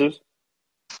certain cases?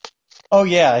 Oh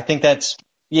yeah, I think that's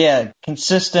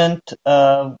consistent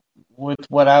with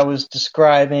what I was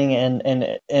describing, and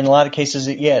in a lot of cases,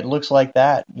 it looks like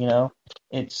that.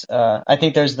 It's I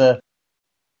think there's the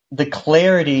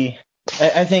clarity.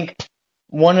 I think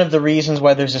one of the reasons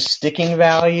why there's a sticking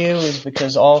value is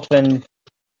because often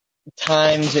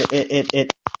times the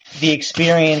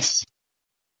experience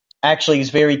actually is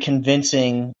very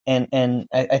convincing, and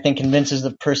I think convinces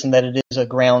the person that it is a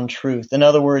ground truth. In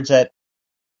other words, that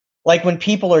like when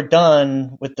people are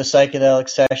done with the psychedelic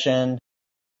session,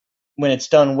 when it's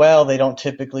done well, they don't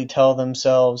typically tell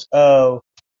themselves, "Oh,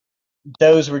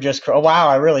 those were just oh, wow,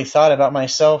 I really thought about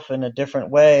myself in a different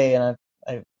way, and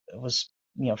I was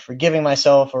forgiving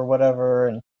myself or whatever,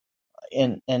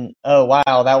 and oh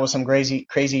wow, that was some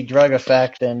crazy drug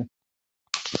effect, and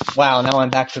wow, now I'm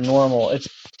back to normal." It's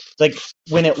like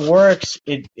when it works,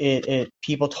 it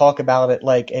people talk about it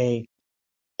like a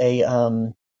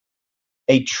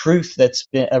a truth that's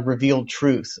been a revealed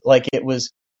truth, like it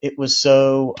was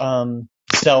so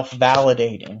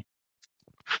self-validating,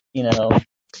 you know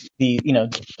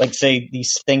like say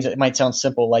these things that might sound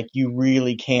simple, like you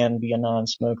really can be a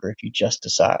non-smoker if you just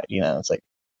decide. It's like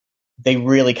they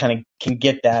really kind of can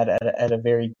get that at a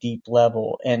very deep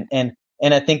level, and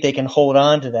I think they can hold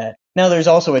on to that. Now there's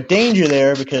also a danger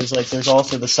there, because like there's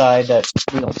also the side that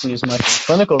we don't see as much in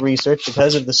clinical research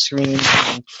because of the screening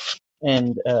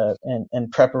and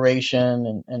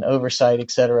preparation and oversight,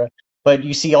 etc. But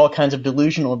you see all kinds of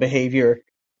delusional behavior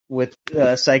with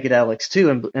psychedelics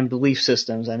too, and belief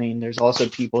systems. I mean, there's also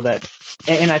people that,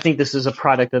 and I think this is a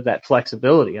product of that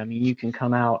flexibility. I mean, you can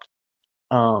come out,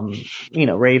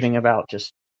 raving about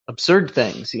just absurd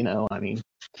things. I mean,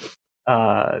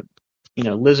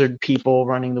 lizard people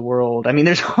running the world. I mean,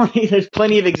 there's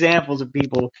plenty of examples of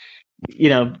people, you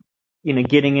know,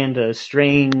 getting into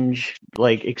strange,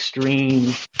 like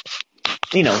extreme,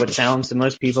 what sounds to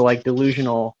most people like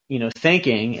delusional,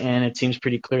 thinking. And it seems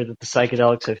pretty clear that the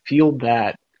psychedelics have fueled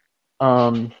that.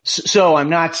 So I'm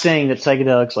not saying that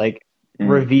psychedelics like Mm.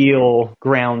 reveal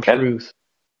ground And truth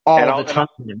and all the al- and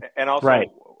time. al- and Right.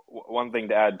 also one thing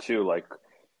to add too, like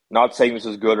not saying this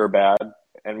is good or bad,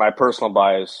 and my personal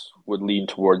bias would lean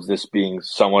towards this being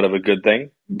somewhat of a good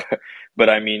thing. But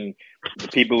I mean, the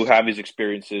people who have these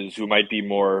experiences, who might be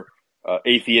more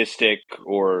atheistic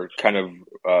or kind of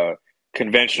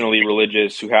conventionally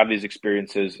religious, who have these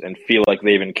experiences and feel like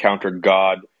they've encountered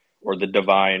God or the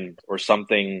divine or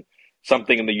something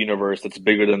in the universe that's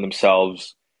bigger than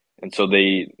themselves, and so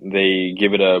they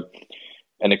give it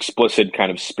an explicit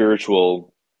kind of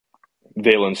spiritual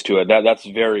valence to it. That's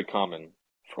very common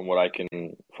from what I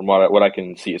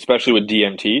can see, especially with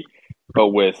DMT, but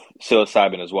with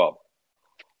psilocybin as well.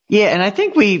 Yeah, and I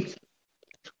think we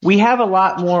have a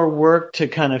lot more work to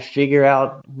kind of figure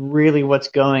out really what's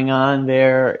going on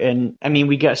there. And I mean,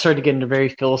 we started to get into very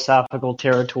philosophical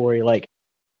territory, like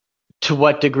to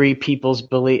what degree people's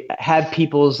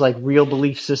like real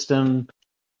belief system,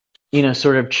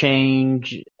 sort of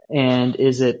change, and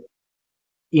is it,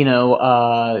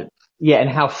 and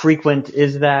how frequent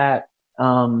is that?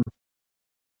 Um,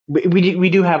 we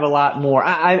do have a lot more.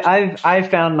 I've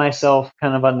found myself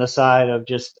kind of on the side of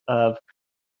just of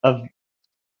I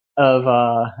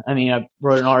mean, I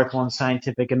wrote an article in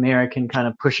Scientific American kind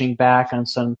of pushing back on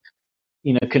some,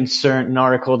 an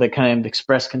article that kind of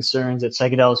expressed concerns that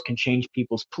psychedelics can change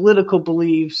people's political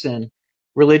beliefs and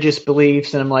religious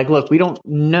beliefs. And I'm like, look, we don't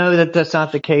know that that's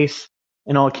not the case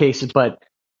in all cases, but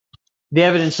the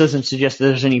evidence doesn't suggest that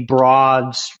there's any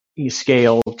broad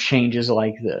scale changes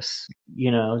like this,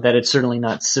 that it's certainly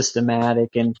not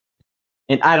systematic. And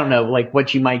I don't know, like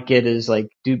what you might get is like,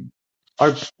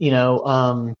 are,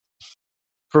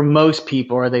 for most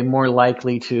people, are they more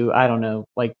likely to, I don't know,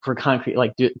 like for concrete,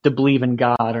 like to believe in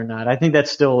God or not? I think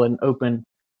that's still an open.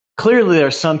 Clearly, there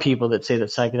are some people that say that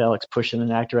psychedelics push in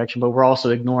that direction, but we're also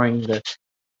ignoring the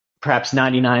perhaps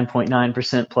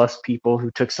 99.9% plus people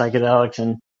who took psychedelics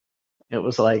and It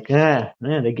was like,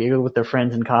 they giggled with their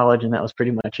friends in college, and that was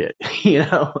pretty much it, you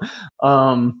know.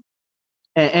 Um,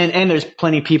 and there's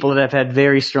plenty of people that have had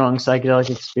very strong psychedelic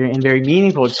experience and very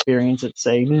meaningful experience that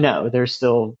say no,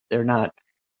 they're not,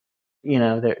 you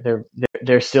know,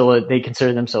 they're still they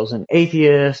consider themselves an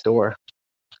atheist, or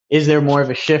is there more of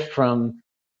a shift from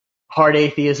hard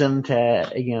atheism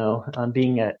to, you know,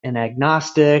 being an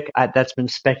agnostic? That's been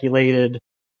speculated.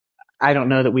 I don't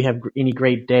know that we have any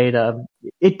great data.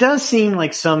 It does seem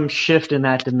like some shift in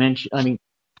that dimension. I mean,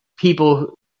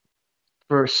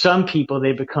 for some people,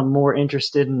 they become more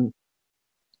interested in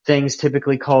things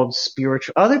typically called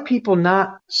spiritual. Other people,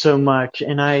 not so much.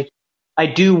 And I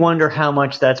do wonder how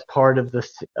much that's part of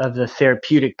the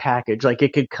therapeutic package. Like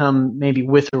it could come maybe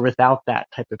with or without that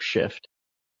type of shift.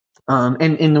 And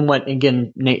then what,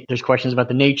 again, there's questions about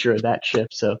the nature of that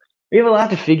shift. So we have a lot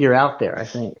to figure out there, I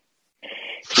think.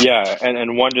 Yeah,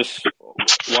 and one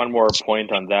more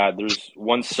point on that. There's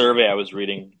one survey I was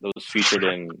reading that was featured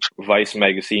in Vice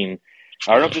magazine.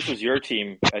 I don't know if this was your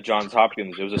team at Johns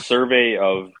Hopkins. It was a survey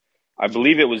of, I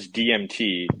believe it was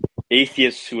DMT,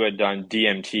 atheists who had done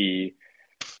DMT.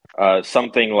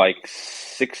 Something like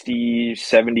 60,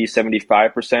 70,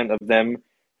 75% of them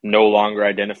no longer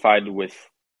identified with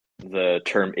the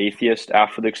term atheist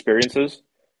after the experiences.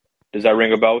 Does that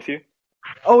ring a bell with you?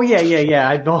 Oh yeah. Yeah.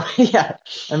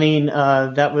 I mean,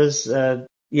 that was,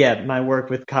 my work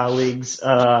with colleagues.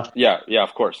 Yeah,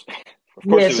 of course. Of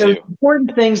course Yeah. it was So you.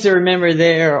 important things to remember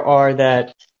there are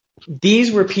that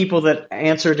these were people that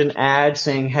answered an ad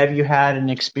saying, have you had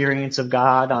an experience of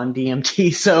God on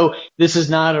DMT? So this is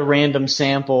not a random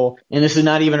sample, and this is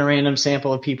not even a random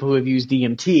sample of people who have used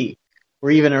DMT,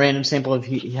 or even a random sample of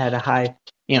he had a high,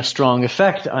 you know, strong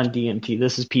effect on DMT.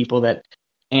 This is people that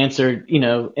answered, you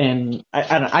know, and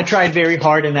I tried very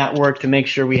hard in that work to make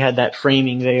sure we had that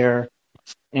framing there.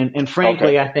 And Okay.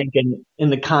 frankly, I think in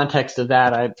the context of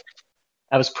that,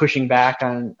 I was pushing back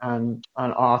on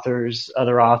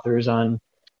other authors on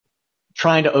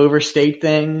trying to overstate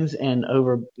things and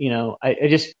you know, I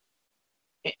just,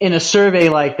 in a survey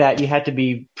like that, you had to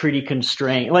be pretty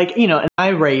constrained. Like, you know, and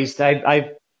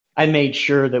I made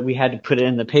sure that we had to put it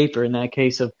in the paper in that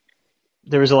case of,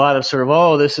 there was a lot of sort of,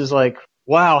 oh, this is like,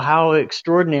 wow, how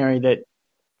extraordinary that,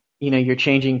 you know, you're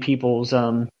changing people's,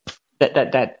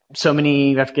 that so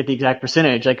many, I forget the exact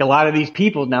percentage. Like a lot of these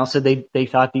people now said they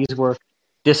thought these were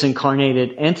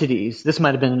disincarnated entities. This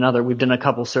might have been another. We've done a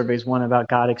couple surveys, one about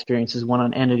God experiences, one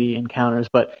on entity encounters,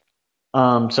 but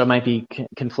so I might be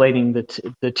conflating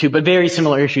the two, but very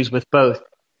similar issues with both.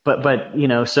 But you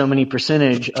know, so many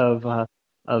percentage of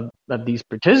these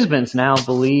participants now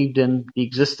believed in the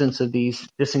existence of these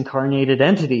disincarnated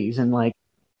entities, and like,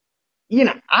 you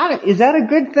know, is that a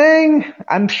good thing?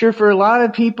 I'm sure for a lot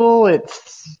of people,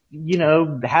 it's, you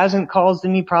know, hasn't caused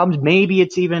any problems. Maybe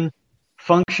it's even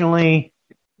functionally,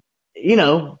 you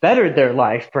know, bettered their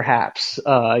life, perhaps.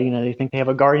 You know, they think they have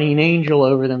a guardian angel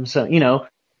over them. So, you know,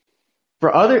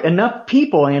 for enough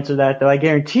people answer that, though, I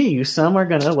guarantee you some are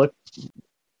going to look,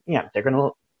 yeah, they're going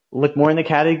to look more in the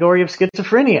category of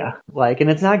schizophrenia. Like, and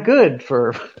it's not good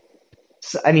for,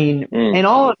 I mean, Mm. and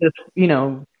all of this, you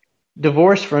know,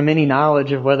 divorced from any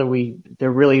knowledge of whether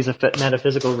there really is a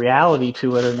metaphysical reality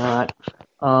to it or not.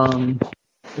 Um,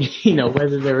 you know,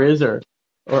 whether there is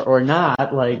or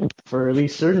not, like for at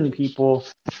least certain people,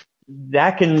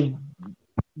 that can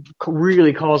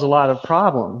really cause a lot of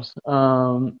problems.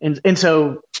 And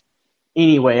so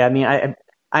anyway, I mean,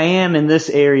 I am in this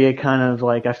area kind of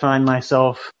like, I find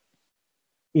myself,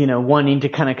 you know, wanting to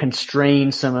kind of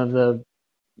constrain some of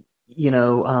you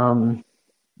know,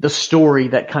 the story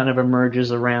that kind of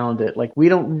emerges around it. Like we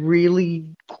don't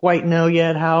really quite know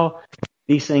yet how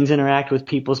these things interact with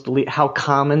people's belief, how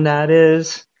common that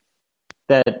is,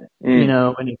 that, you Mm.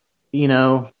 know, and, you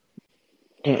know,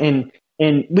 and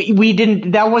we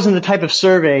didn't, that wasn't the type of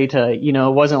survey to, you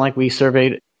know, it wasn't like we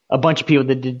surveyed a bunch of people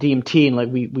that did DMT and like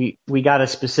we got a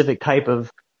specific type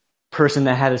of person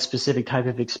that had a specific type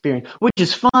of experience, which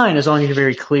is fine as long as you're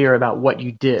very clear about what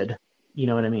you did. You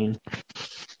know what I mean?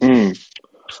 Mm.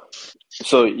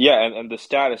 So yeah, and the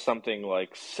stat is something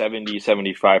like 70,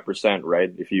 75%, right?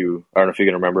 If you, I don't know if you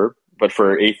can remember, but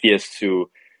for atheists who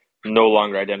no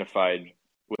longer identified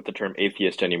with the term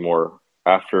atheist anymore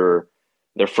after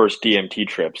their first DMT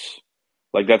trips,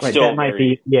 like Right. That might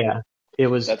be, yeah. It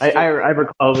was, that's still, I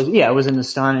recall it was an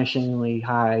astonishingly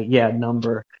high,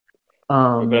 number. but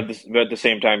Um, at the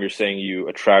same time, you're saying you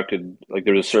attracted, like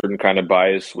there's a certain kind of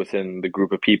bias within the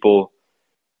group of people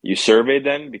you surveyed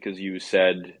then because you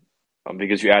said,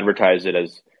 because you advertised it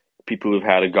as people who've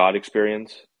had a God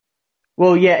experience.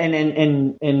 well, yeah.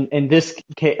 And this,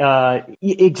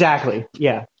 exactly.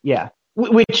 Yeah. Yeah.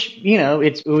 which,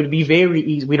 it would be very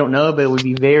easy. We don't know, but it would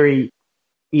be very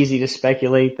easy to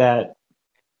speculate that,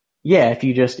 yeah,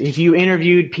 if you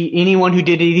interviewed anyone who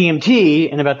did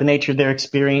DMT and about the nature of their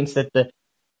experience, that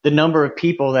the number of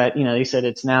people that, they said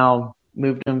it's now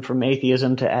moved them from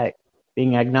atheism to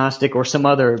being agnostic or some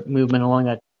other movement along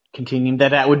that continuum,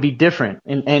 that would be different.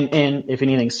 And if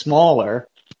anything smaller,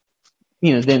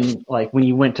 than like when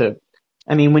you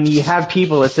when you have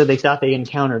people that said they thought they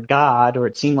encountered God, or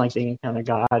it seemed like they encountered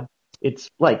God, it's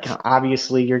like,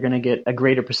 obviously you're going to get a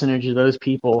greater percentage of those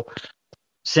people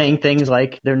saying things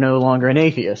like they're no longer an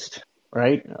atheist,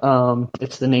 right?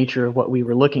 It's the nature of what we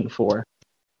were looking for.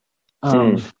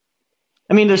 Hmm.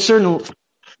 There's certain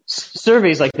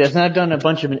surveys like this, and I've done a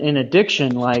bunch of in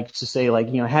addiction, like to say,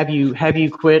 like, have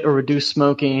you quit or reduced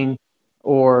smoking,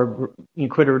 or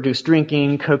quit or reduced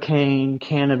drinking, cocaine,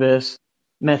 cannabis,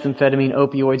 methamphetamine,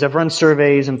 opioids. I've run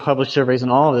surveys and published surveys on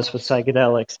all of this with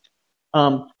psychedelics.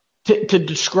 To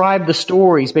describe the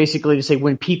stories, basically to say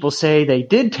when people say they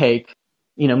did take,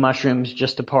 mushrooms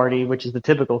just to party, which is the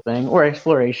typical thing, or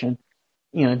exploration,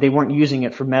 they weren't using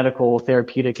it for medical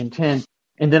therapeutic intent.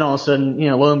 And then all of a sudden,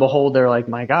 lo and behold, they're like,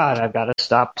 my God, I've got to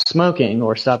stop smoking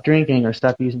or stop drinking or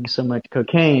stop using so much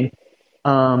cocaine.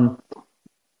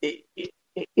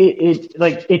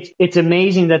 It's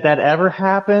amazing that ever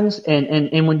happens.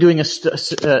 And when doing a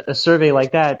survey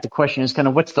like that, the question is kind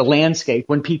of, what's the landscape?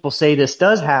 When people say this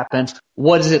does happen,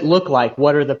 what does it look like?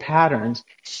 What are the patterns?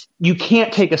 You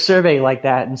can't take a survey like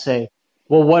that and say,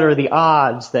 well, what are the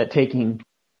odds that taking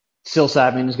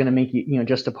psilocybin is going to make you,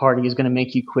 just a party is going to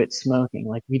make you quit smoking?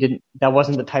 Like, that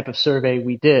wasn't the type of survey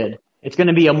we did. It's going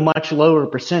to be a much lower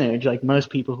percentage. Like, most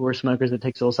people who are smokers that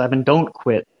take psilocybin don't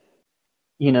quit,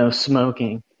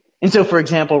 smoking. And so, for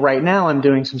example, right now I'm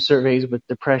doing some surveys with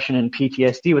depression and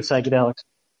PTSD with psychedelics,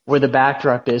 where the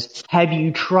backdrop is, have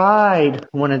you tried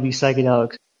one of these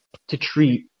psychedelics to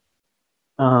treat,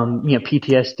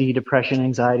 PTSD, depression,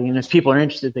 anxiety? And if people are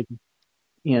interested, they can,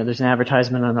 there's an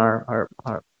advertisement on our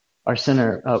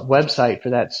center website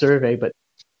for that survey. But,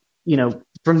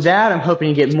 from that, I'm hoping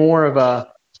to get more of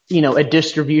a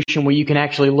distribution where you can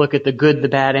actually look at the good, the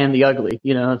bad, and the ugly.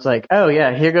 It's like, oh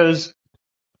yeah, here goes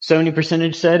so many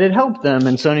percentage said it helped them,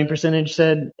 and so many percentage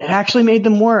said it actually made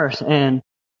them worse. And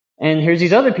here's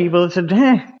these other people that said,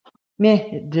 meh,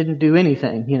 it didn't do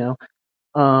anything,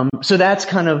 So that's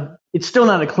kind of, it's still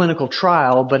not a clinical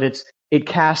trial, but it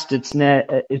cast its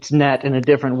net in a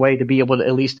different way to be able to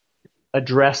at least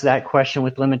address that question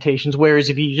with limitations. Whereas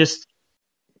if you just,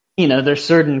 there's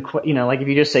certain, like if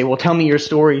you just say, well, tell me your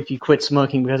story if you quit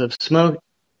smoking because of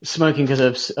smoking because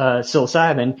of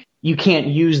psilocybin, you can't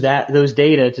use those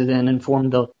data to then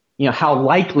inform how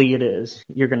likely it is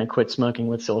you're going to quit smoking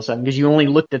with psilocybin, because you only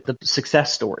looked at the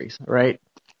success stories, right?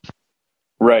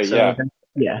 Right. So Yeah.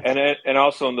 yeah, And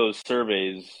also in those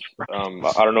surveys, I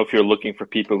don't know if you're looking for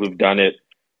people who've done it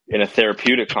in a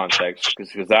therapeutic context,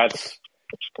 because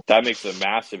that makes a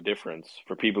massive difference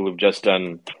for people who've just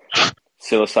done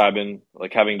psilocybin,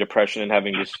 like having depression and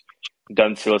having just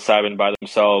done psilocybin by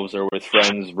themselves or with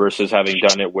friends versus having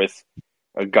done it with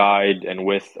a guide and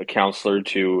with a counselor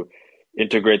to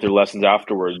integrate their lessons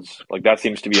afterwards. Like that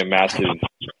seems to be a massive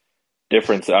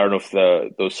difference. I don't know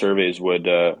if those surveys would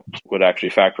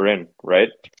actually factor in, right?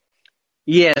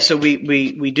 yeah. So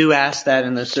we do ask that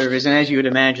in those surveys, and as you would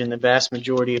imagine, the vast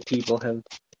majority of people have,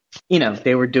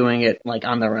 they were doing it like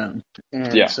on their own,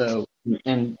 and Yeah. so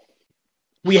and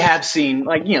we have seen,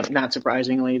 like, not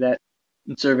surprisingly, that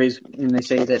in surveys, and they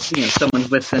say that, someone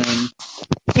with them,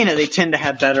 they tend to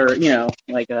have better,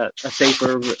 like a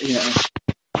safer,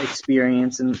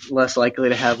 experience, and less likely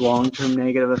to have long-term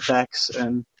negative effects.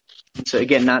 And so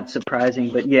again, not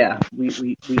surprising, but yeah, we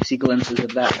see glimpses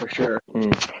of that for sure.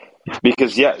 Mm.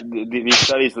 Because yeah, these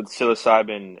studies with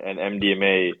psilocybin and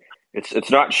MDMA,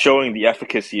 it's not showing the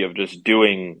efficacy of just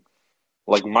doing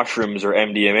like mushrooms or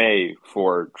MDMA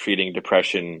for treating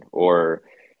depression or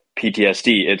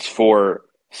PTSD. It's for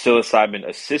psilocybin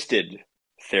assisted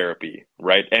therapy,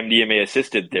 right? MDMA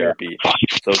assisted Yeah. therapy.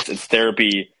 So it's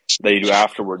therapy that you do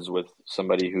afterwards with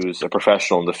somebody who's a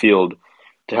professional in the field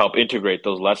to help integrate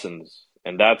those lessons.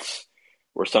 And that's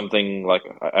where something like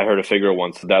I heard a figure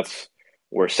once, that's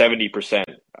where 70%,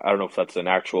 I don't know if that's an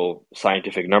actual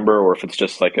scientific number or if it's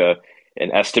just like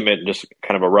an estimate, just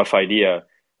kind of a rough idea,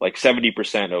 like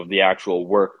 70% of the actual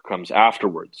work comes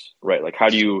afterwards, right? Like how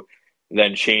do you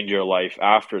then change your life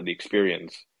after the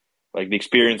experience? Like the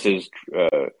experience is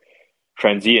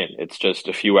transient. It's just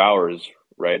a few hours,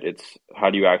 right? It's how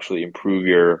do you actually improve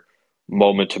your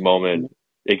moment to moment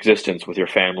existence with your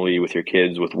family, with your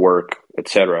kids, with work,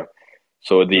 etc.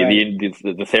 So Right.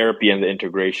 the therapy and the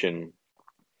integration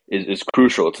is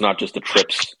crucial. It's not just the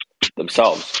trips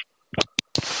themselves.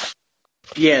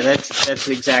 Yeah, that's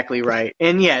exactly right.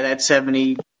 And yeah, that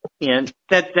 70,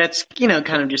 that's,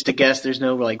 kind of just a guess. There's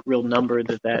no like real number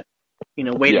that,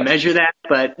 way to Yeah. measure that.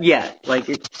 But yeah, like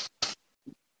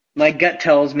my gut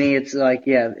tells me it's like,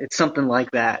 yeah, it's something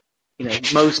like that.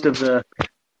 Most of the,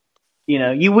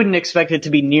 you wouldn't expect it to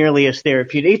be nearly as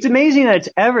therapeutic. It's amazing that it's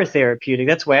ever therapeutic.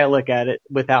 That's the way I look at it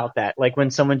without that. Like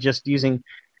when someone's just using,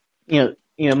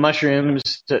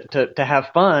 mushrooms to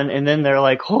have fun, and then they're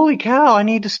like, holy cow, I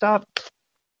need to stop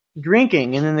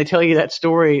drinking. And then they tell you that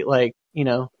story, like,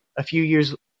 a few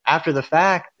years after the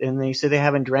fact, and they say they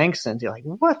haven't drank since. You're like,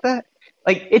 what the?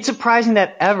 Like, it's surprising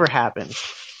that ever happens.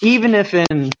 Even if in,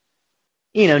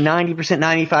 90%,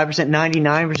 95%,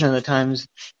 99% of the times,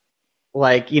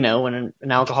 like, when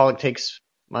an alcoholic takes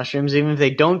mushrooms, even if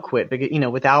they don't quit, because,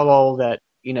 without all that,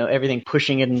 everything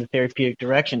pushing it in the therapeutic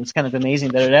direction, it's kind of amazing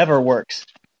that it ever works,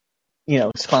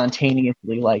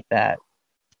 spontaneously like that.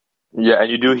 Yeah,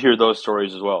 and you do hear those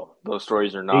stories as well. Those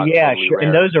stories are not Yeah, totally sure.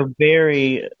 And rare. those are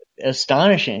very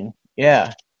astonishing.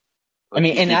 Yeah. I Like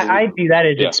mean, and people I who, view that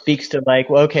as yeah, it speaks to like,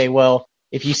 well, okay, well,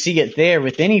 if you see it there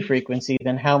with any frequency,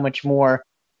 then how much more,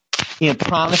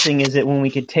 promising is it when we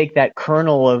could take that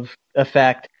kernel of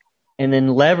effect and then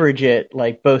leverage it,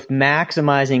 like both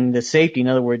maximizing the safety, in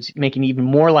other words, making it even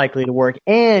more likely to work,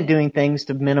 and doing things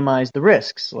to minimize the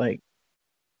risks. Like,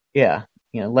 yeah,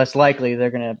 less likely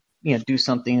they're going to, do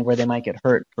something where they might get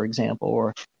hurt, for example,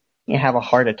 or have a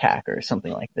heart attack or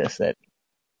something like this that,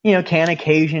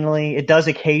 it does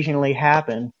occasionally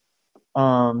happen.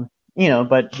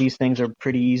 But these things are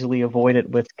pretty easily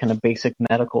avoided with kind of basic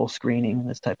medical screening,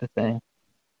 this type of thing.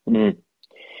 mm.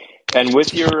 And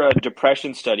with your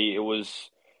depression study, it was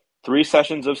 3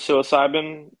 sessions of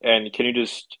psilocybin. And can you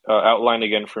just outline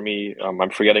again for me? I'm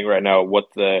forgetting right now what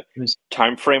the It was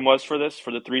time frame was for this,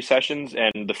 for the 3 sessions,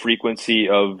 and the frequency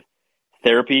of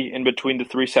therapy in between the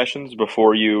 3 sessions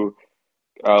before you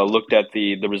looked at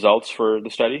the results for the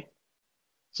study.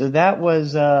 So that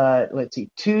was, let's see,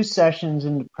 2 sessions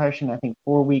in depression, I think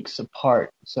 4 weeks apart.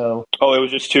 So Oh, it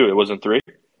was just two. It wasn't three.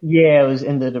 yeah, it was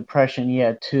in the depression,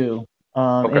 yeah, 2.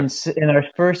 Okay. In our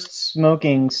first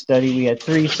smoking study, we had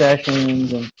 3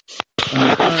 sessions, and in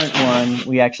the current one,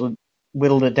 we actually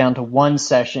whittled it down to 1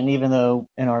 session, even though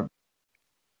in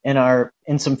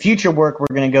some future work,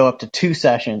 we're going to go up to 2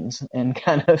 sessions, and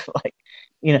kind of like,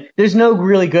 there's no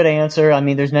really good answer. I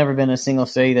mean, there's never been a single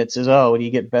study that says, oh, do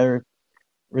you get better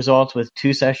results with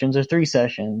 2 sessions or 3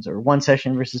 sessions, or 1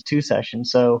 session versus 2 sessions?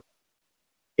 So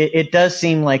it does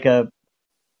seem like if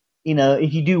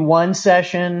you do 1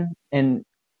 session and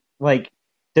like,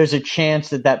 there's a chance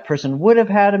that that person would have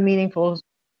had a meaningful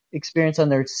experience on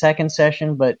their second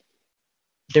session, but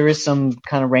there is some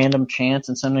kind of random chance,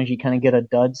 and sometimes you kind of get a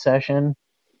dud session,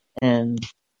 and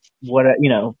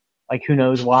like who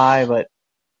knows why, but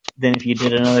then if you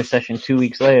did another session 2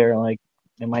 weeks later, like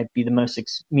it might be the most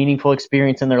meaningful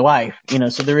experience in their life,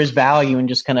 so there is value in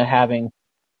just kind of having,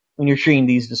 when you're treating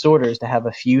these disorders, to have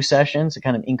a few sessions to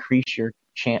kind of increase your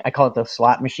chance. I call it the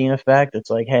slot machine effect. It's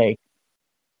like, hey,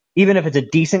 even if it's a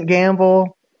decent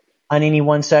gamble on any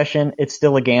one session, it's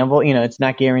still a gamble. It's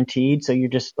not guaranteed. So you're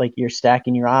just like, you're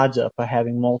stacking your odds up by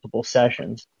having multiple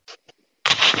sessions.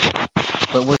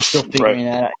 But we're still Right. figuring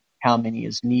out how many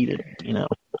is needed.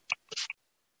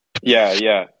 Yeah,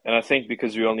 yeah. And I think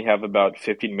because we only have about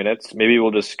 15 minutes, maybe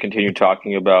we'll just continue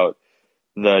talking about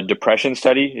the depression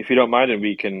study, if you don't mind, and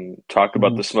we can talk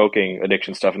about Mm-hmm. the smoking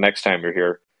addiction stuff next time you're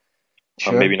here,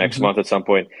 Sure. maybe next Mm-hmm. month at some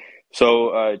point.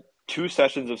 So, 2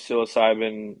 sessions of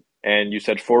psilocybin, and you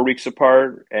said 4 weeks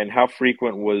apart. And how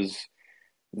frequent was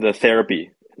the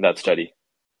therapy in that study,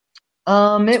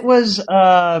 It was,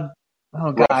 oh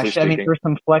roughly gosh, I mean, speaking? there's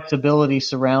some flexibility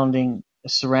surrounding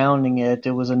it.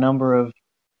 There was a number of,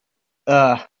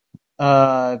 uh,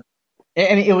 uh,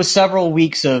 I mean, it was several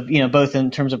weeks of, both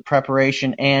in terms of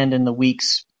preparation and in the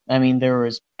weeks. I mean, there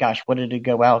was, gosh, what did it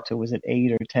go out to? Was it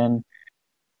 8 or 10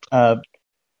 uh,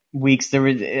 weeks? There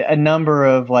was a number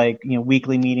of like,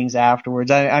 weekly meetings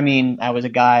afterwards. I mean, I was a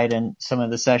guide in some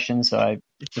of the sessions, so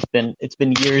it's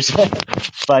been years.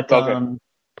 But Okay.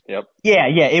 Yep. yeah,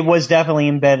 it was definitely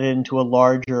embedded into a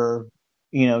larger,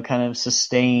 kind of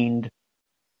sustained,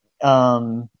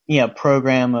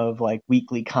 program of like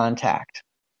weekly contact,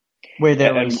 where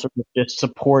there was And sort of just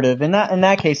supportive. In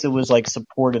that case, it was like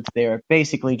supportive there.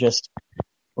 Basically, just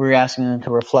we were asking them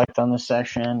to reflect on the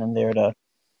session, and there to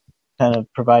kind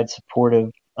of provide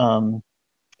supportive,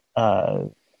 uh,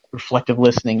 reflective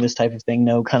listening, this type of thing.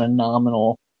 No kind of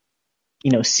nominal,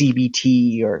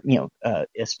 CBT or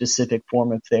a specific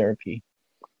form of therapy.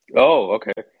 oh,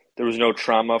 okay. There was no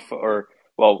trauma or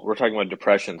well, we're talking about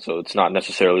depression, so it's not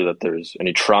necessarily that there's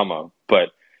any trauma, but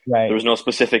there Right. was no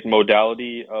specific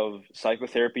modality of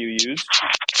psychotherapy you used.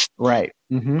 Right.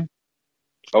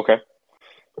 Okay.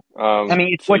 I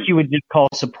mean, it's So what you would just call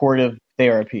supportive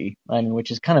therapy, I mean, which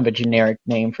is kind of a generic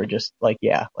name for just like,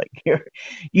 yeah, like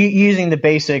you using the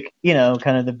basic,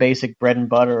 kind of the basic bread and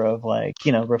butter of like,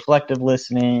 reflective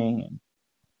listening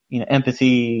and,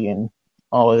 empathy and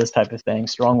all of this type of thing,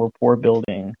 strong rapport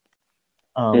building.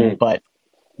 mm, But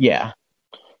yeah.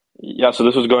 yeah, so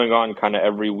this was going on kind of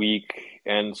every week.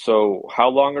 And so how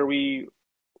long are we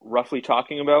roughly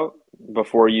talking about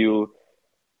before you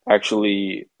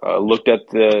actually looked at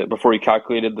before you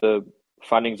calculated the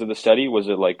findings of the study? Was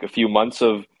it like a few months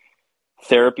of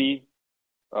therapy?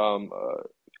 Um, uh,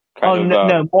 Oh, kind of, no,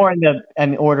 no, more in the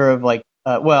an order of like,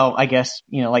 well, I guess,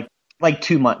 like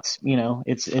 2 months,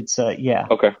 yeah,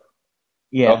 okay,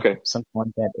 yeah, okay, something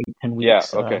like that, 8, 10 yeah,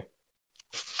 weeks. okay.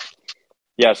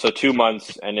 Yeah, so 2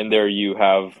 months, and in there you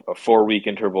have a 4 week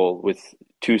interval with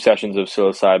two sessions of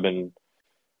psilocybin,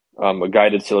 a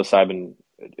guided psilocybin,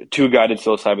 two guided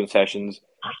psilocybin sessions,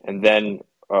 and then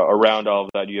around all of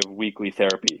that you have weekly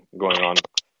therapy going on,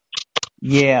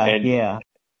 Yeah, and yeah.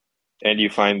 and you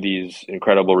find these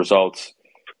incredible results.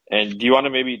 And do you want to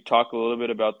maybe talk a little bit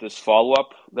about this follow up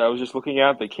that I was just looking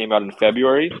at that came out in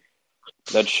February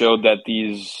that showed that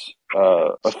these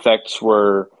effects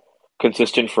were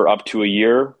consistent for up to a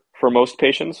year for most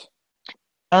patients?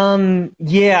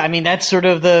 Yeah, I mean, that's sort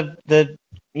of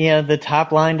the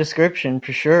top line description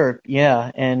for sure. Yeah.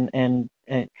 And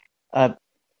uh,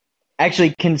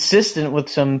 actually consistent with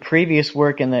some previous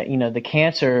work in the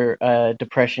cancer,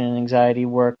 depression and anxiety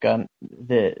work.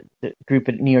 The group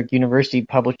at New York University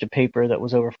published a paper that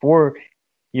was over 4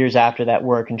 years after that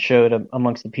work and showed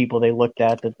amongst the people they looked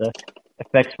at that the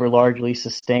effects were largely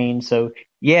sustained. So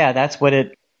yeah, that's what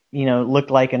it,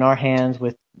 looked like in our hands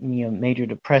with, major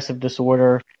depressive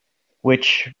disorder,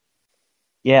 which,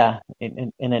 yeah,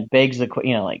 and it begs like,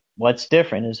 what's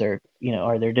different? Is there,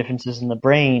 are there differences in the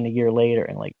brain a year later?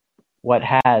 And like, what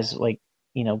has, like,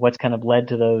 what's kind of led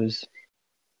to those?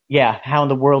 Yeah, how in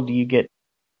the world do you get,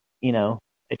 a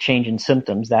change in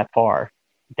symptoms that far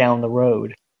down the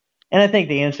road? And I think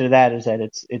the answer to that is that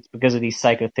it's because of these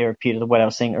psychotherapy, what I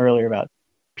was saying earlier about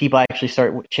people actually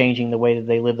start changing the way that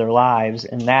they live their lives,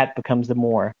 and that becomes the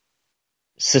more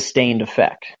sustained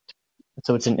effect.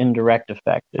 So it's an indirect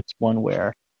effect. It's one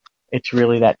where it's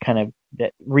really that kind of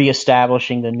that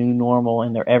reestablishing the new normal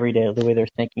in their everyday, the way they're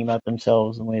thinking about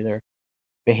themselves and the way they're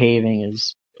behaving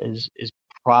is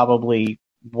probably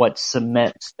what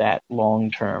cements that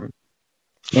long term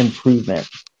improvement.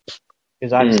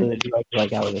 Because obviously Mm. the drug is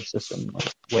like out of the system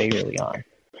like way early on.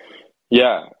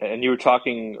 Yeah, and you were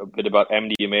talking a bit about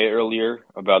MDMA earlier,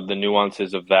 about the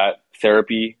nuances of that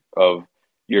therapy of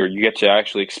you get to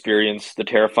actually experience the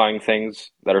terrifying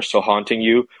things that are still haunting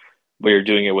you, but you're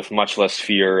doing it with much less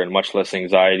fear and much less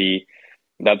anxiety.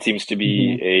 That seems to Hmm.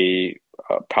 be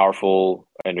a powerful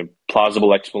and a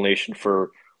plausible explanation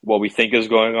for what we think is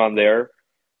going on there.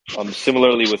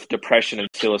 Similarly with depression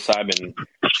and psilocybin,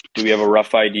 do we have a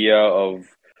rough idea of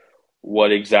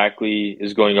what exactly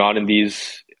is going on in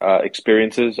these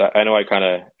experiences? I know I kind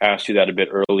of asked you that a bit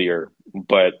earlier,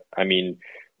 but I mean,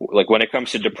 like when it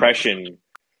comes to depression,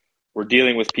 we're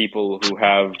dealing with people who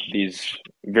have these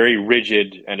very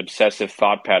rigid and obsessive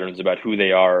thought patterns about who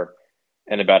they are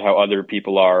and about how other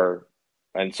people are,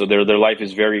 and so their life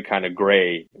is very kind of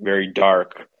gray, very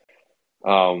dark,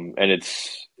 and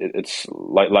it's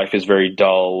like life is very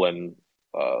dull and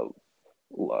uh,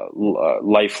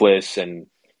 lifeless and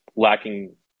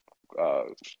lacking uh,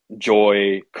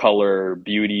 joy, color,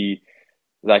 beauty,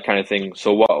 that kind of thing.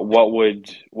 So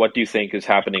what do you think is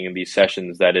happening in these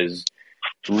sessions that is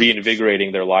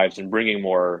reinvigorating their lives and bringing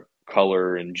more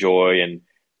color and joy and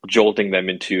jolting them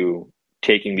into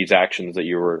taking these actions that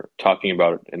you were talking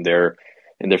about in their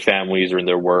families or in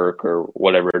their work or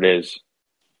whatever it is?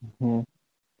 Hmm.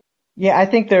 Yeah, I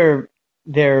think they're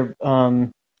they're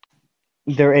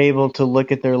able to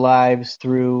look at their lives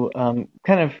through kind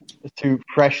of through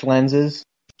fresh lenses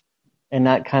and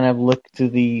not kind of look to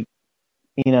these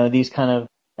kind of,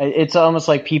 it's almost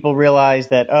like people realize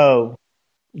that, oh,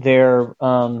 their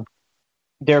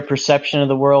their perception of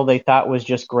the world they thought was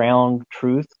just ground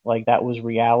truth, like that was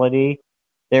reality.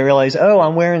 They realize, oh,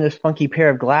 I'm wearing this funky pair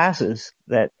of glasses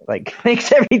that like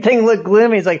makes everything look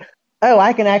gloomy. It's like, oh,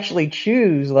 I can actually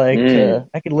choose, like, Mm.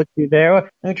 I can look through there.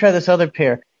 Let me try this other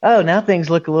pair. Oh, now things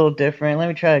look a little different. Let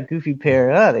me try a goofy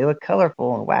pair. Oh, they look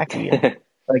colorful and wacky. And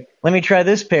like, let me try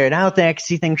this pair. Now I think I can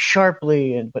see things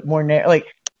sharply but more narrow. Like,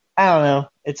 I don't know.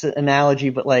 It's an analogy,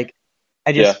 but like,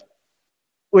 I Yeah. just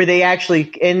where they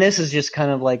actually, and this is just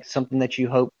kind of like something that you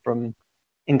hope from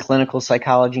in clinical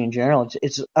psychology in general.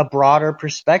 It's a broader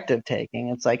perspective taking.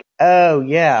 It's like, oh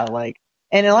yeah, like,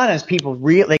 and a lot of times people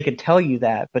they could tell you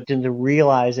that, but then to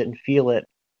realize it and feel it,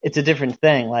 it's a different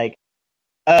thing. Like,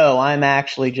 oh, I'm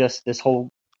actually just this whole,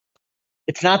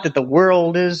 it's not that the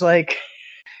world is like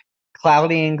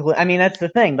cloudy and I mean, that's the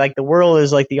thing. Like the world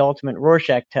is like the ultimate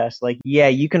Rorschach test. Like, yeah,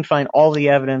 you can find all the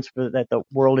evidence for that the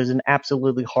world is an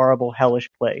absolutely horrible, hellish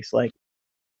place. Like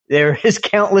there is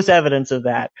countless evidence of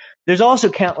that. There's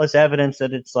also countless evidence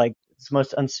that it's like it's the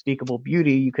most unspeakable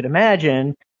beauty you could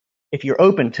imagine if you're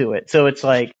open to it. So it's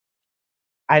like,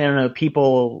 I don't know,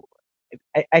 people,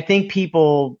 I think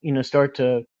people, start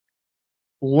to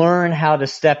learn how to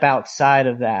step outside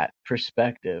of that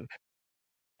perspective.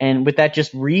 And with that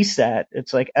just reset,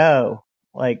 it's like, oh,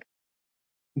 like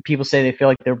people say they feel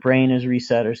like their brain is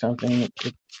reset or something.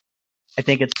 I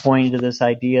think it's pointing to this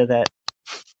idea that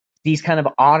these kind of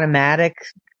automatic,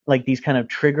 like these kind of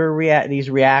trigger these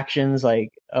reactions, like,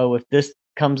 oh, if this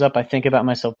comes up, I think about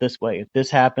myself this way. If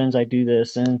this happens, I do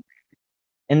this. And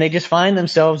they just find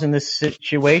themselves in this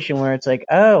situation where it's like,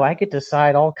 oh, I get to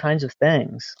decide all kinds of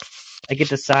things. I get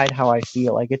to decide how I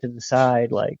feel. I get to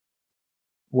decide like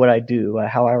what I do,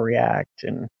 how I react.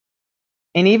 And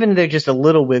even there's just a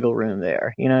little wiggle room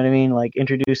there. You know what I mean? Like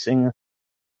introducing,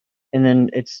 and then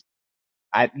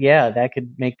that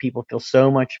could make people feel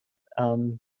so much,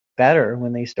 better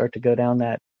when they start to go down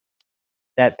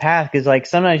that path. Cause like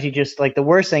sometimes you just like, the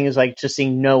worst thing is like just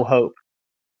seeing no hope.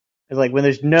 It's like when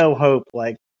there's no hope,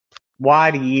 like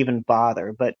why do you even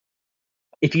bother? But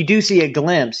if you do see a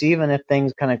glimpse, even if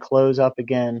things kind of close up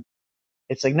again,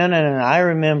 it's like, no. I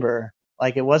remember,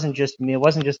 like, it wasn't just me. It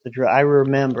wasn't just the drug. I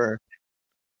remember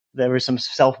there was some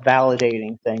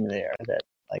self-validating thing there that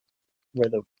like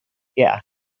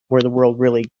where the world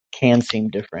really can seem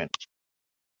different.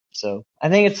 So I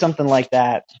think it's something like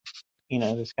that,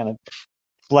 this kind of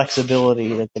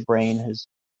flexibility that the brain has,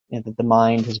 that the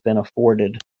mind has been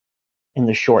afforded in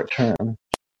the short term.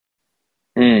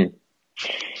 Mm.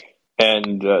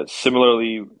 And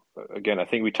similarly, again, I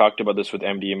think we talked about this with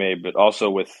MDMA, but also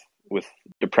with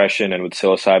depression and with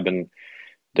psilocybin,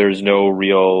 there's no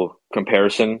real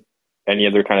comparison. Any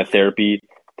other kind of therapy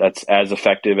that's as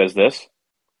effective as this?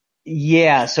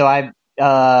 Yeah. So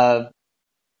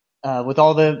with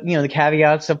all the, the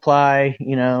caveats apply,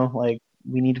 like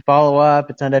we need to follow up.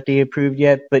 It's not FDA approved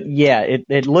yet, but yeah,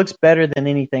 it looks better than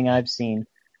anything I've seen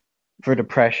for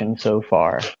depression so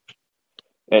far.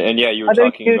 And yeah, you were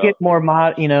talking about get more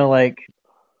like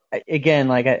again,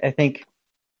 like I think,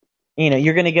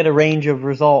 you're going to get a range of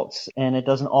results and it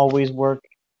doesn't always work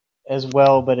as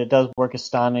well, but it does work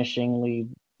astonishingly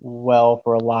well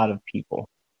for a lot of people.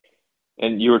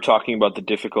 And you were talking about the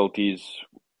difficulties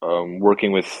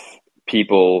working with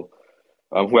people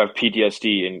who have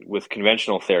PTSD and with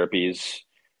conventional therapies.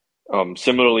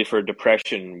 Similarly for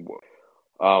depression,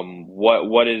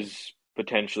 what is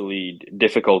potentially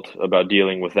difficult about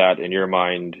dealing with that in your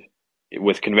mind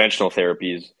with conventional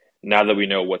therapies? Now that we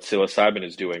know what psilocybin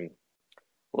is doing,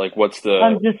 like what's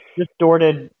the just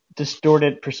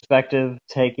distorted perspective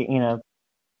taking?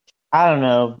 I don't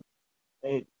know.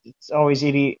 It's always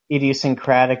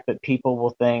idiosyncratic that people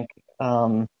will think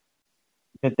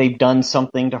that they've done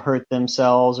something to hurt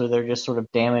themselves or they're just sort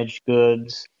of damaged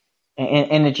goods.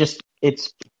 And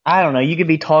it's, I don't know, you could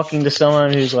be talking to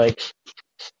someone who's like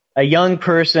a young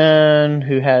person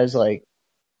who has like,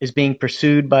 is being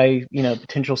pursued by,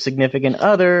 potential significant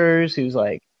others, who's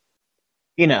like,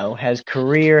 has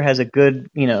a good,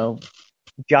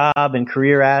 job and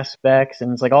career aspects.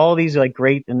 And it's like all these are like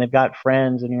great and they've got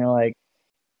friends and you're like,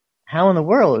 how in the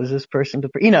world is this person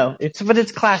but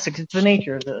it's classic. It's the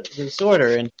nature of the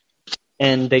disorder.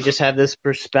 And they just have this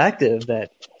perspective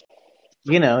that,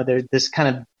 they're this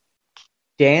kind of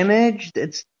damage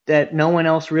that no one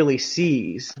else really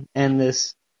sees. And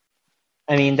this,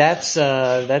 I mean, that's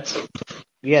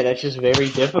just very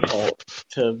difficult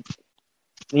to,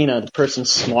 the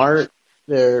person's smart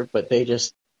there, but they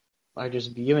just are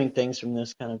just viewing things from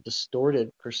this kind of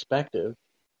distorted perspective.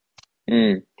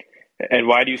 Mm. And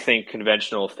why do you think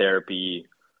conventional therapy,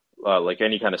 like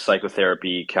any kind of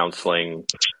psychotherapy, counseling,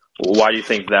 why do you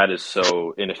think that is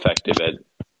so ineffective at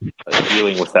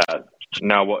dealing with that?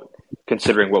 Now,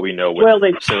 considering what we know with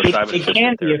psilocybin, it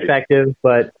can be effective,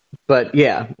 but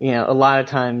yeah, a lot of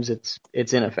times it's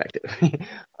ineffective.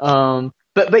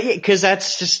 But yeah, because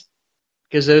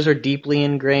those are deeply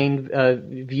ingrained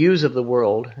views of the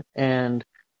world, and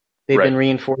they've been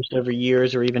reinforced over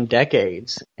years or even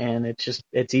decades, and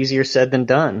it's easier said than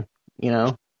done,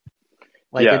 Like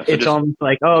it's almost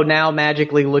like, oh, now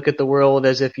magically look at the world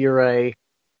as if you're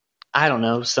I don't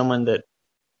know, someone that,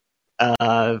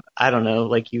 I don't know,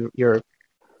 like you're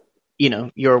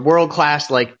world class,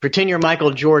 like pretend you're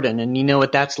Michael Jordan and you know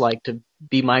what that's like to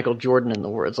be Michael Jordan in the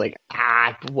world. It's like,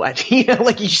 what?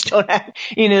 Like you just don't have,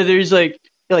 there's like,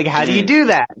 how do you Mm, do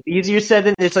that? Easier said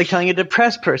than it's like telling a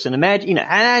depressed person.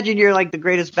 Imagine you're like the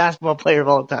greatest basketball player of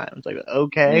all time. It's like,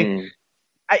 okay. mm.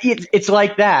 It's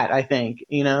like that, I think,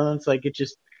 it's like,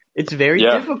 it's very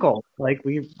Yeah. difficult. Like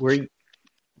we're,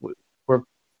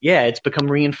 yeah, it's become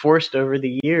reinforced over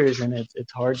the years and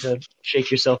it's hard to shake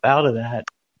yourself out of that.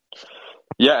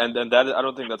 Yeah, and that I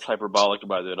don't think that's hyperbolic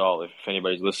about it at all. If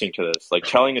anybody's listening to this, like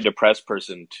telling a depressed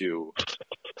person to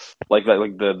like that,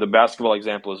 like the basketball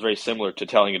example is very similar to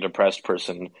telling a depressed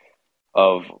person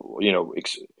of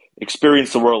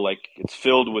experience the world like it's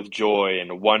filled with joy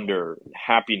and wonder, and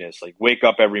happiness. Like wake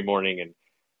up every morning and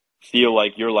feel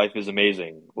like your life is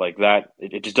amazing. Like that,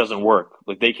 it just doesn't work.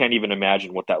 Like they can't even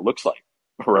imagine what that looks like,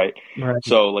 right? Right.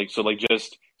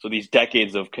 So these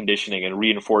decades of conditioning and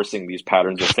reinforcing these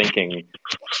patterns of thinking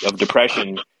of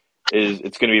depression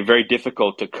it's going to be very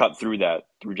difficult to cut through that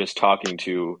through just talking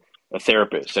to a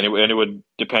therapist, and it would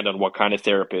depend on what kind of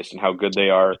therapist and how good they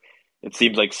are. It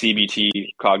seems like CBT,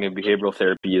 cognitive behavioral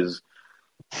therapy, is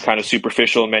kind of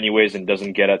superficial in many ways and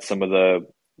doesn't get at some of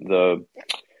the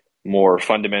more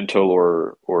fundamental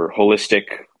or holistic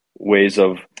ways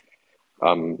of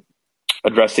um,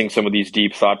 addressing some of these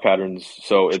deep thought patterns.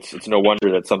 So it's no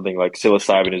wonder that something like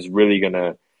psilocybin is really going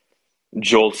to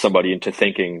jolt somebody into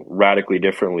thinking radically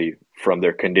differently from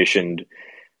their conditioned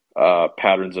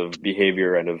patterns of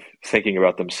behavior and of thinking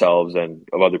about themselves and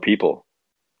of other people.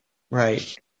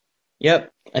 Right.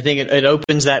 Yep. I think it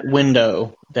opens that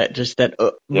window, that Yeah,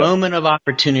 moment of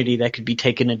opportunity that could be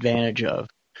taken advantage of.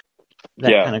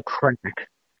 That yeah. kind of crack.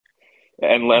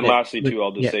 And lastly, too,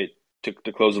 I'll just Yeah. say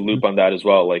to close the loop on that as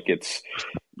well. Like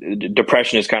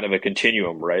depression is kind of a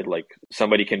continuum, right? Like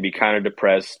somebody can be kind of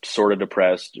depressed, sort of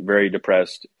depressed, very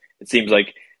depressed. It seems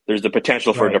like there's the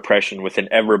potential for Right. depression within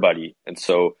everybody, and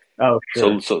Oh,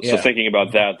 sure. so Yeah. thinking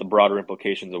about that, the broader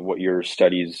implications of what your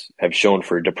studies have shown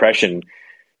for depression,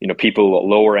 people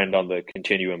lower end on the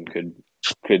continuum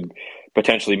could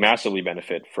potentially massively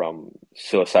benefit from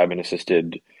psilocybin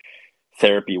assisted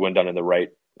therapy when done in the right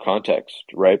context,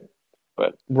 right?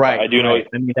 But Right. I do know Right.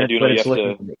 I mean, I that's do know what you it's have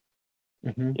looking to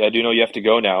like. Hmm. yeah, I do know you have to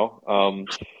go now.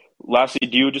 Lastly,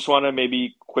 do you just want to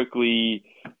maybe quickly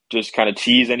just kind of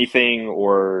tease anything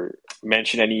or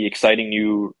mention any exciting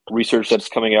new research that's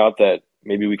coming out that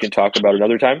maybe we can talk about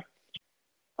another time?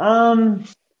 Um,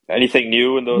 Anything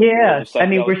new in the world yeah. of I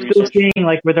mean, we're psychedelic still research? seeing,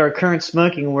 like, with our current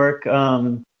smoking work,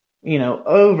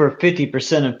 over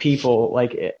 50% of people,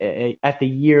 like, at the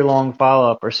year-long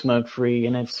follow-up are smoke-free,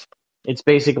 and it's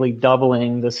basically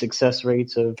doubling the success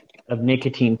rates of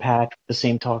nicotine patch, the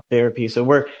same talk therapy. So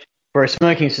for a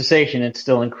smoking cessation, it's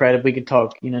still incredible. We could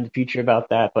talk, in the future about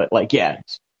that, but like, yeah,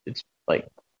 it's like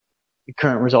the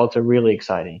current results are really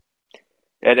exciting.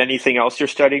 And anything else you're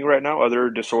studying right now? Other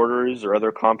disorders or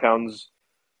other compounds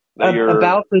that you're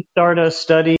About to start a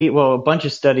study, well, a bunch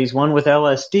of studies, one with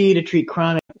LSD to treat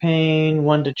chronic pain,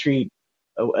 one to treat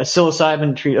a psilocybin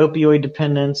to treat opioid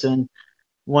dependence, and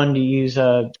one to use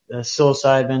a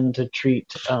psilocybin to treat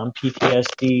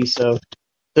PTSD. So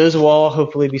those will all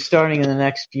hopefully be starting in the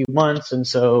next few months. And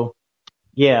so,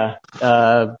 yeah,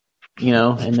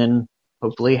 and then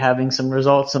hopefully having some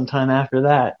results sometime after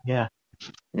that. Yeah.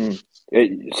 mm.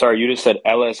 Sorry, you just said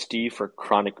LSD for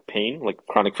chronic pain, like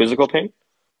chronic physical pain?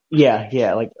 Yeah.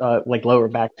 Yeah. Like lower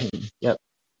back pain. Yep.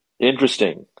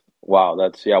 Interesting. Wow,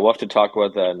 that's yeah. We'll have to talk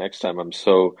about that next time. I'm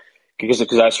so because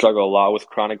I struggle a lot with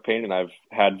chronic pain, and I've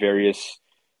had various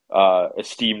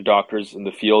esteemed doctors in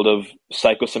the field of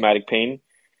psychosomatic pain,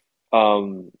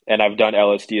 and I've done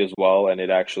LSD as well, and it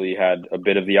actually had a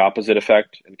bit of the opposite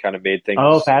effect and kind of made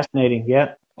Oh, things fascinating.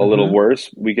 Yep. a little Hmm.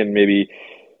 worse. We can maybe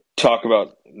talk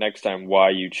about next time why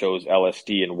you chose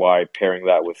LSD and why pairing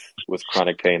that with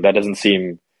chronic pain. That doesn't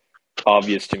seem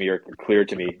obvious to me or clear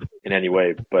to me in any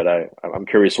way, but I'm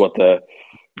curious what the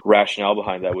rationale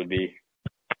behind that would be.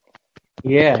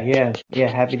 Yeah. Yeah. Yeah.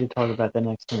 Happy to talk about that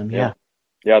next time. Yeah, Yeah.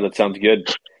 yeah, that sounds good.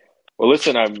 Well,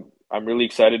 listen, I'm really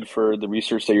excited for the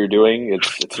research that you're doing.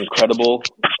 It's incredible.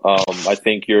 I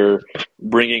think you're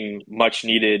bringing much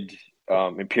needed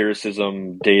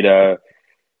empiricism, data,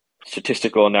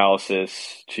 statistical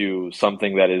analysis to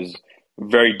something that is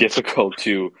very difficult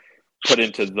to put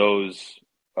into those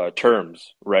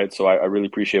terms, right? So I really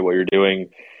appreciate what you're doing.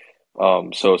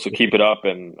 So keep it up,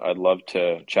 and I'd love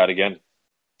to chat again.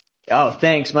 Oh,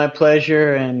 thanks. My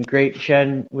pleasure, and great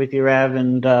chatting with you, Rav.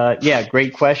 And yeah,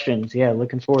 great questions. Yeah,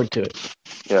 looking forward to it.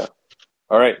 Yeah.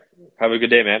 All right. Have a good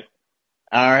day, man.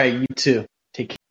 All right, you too. Take care.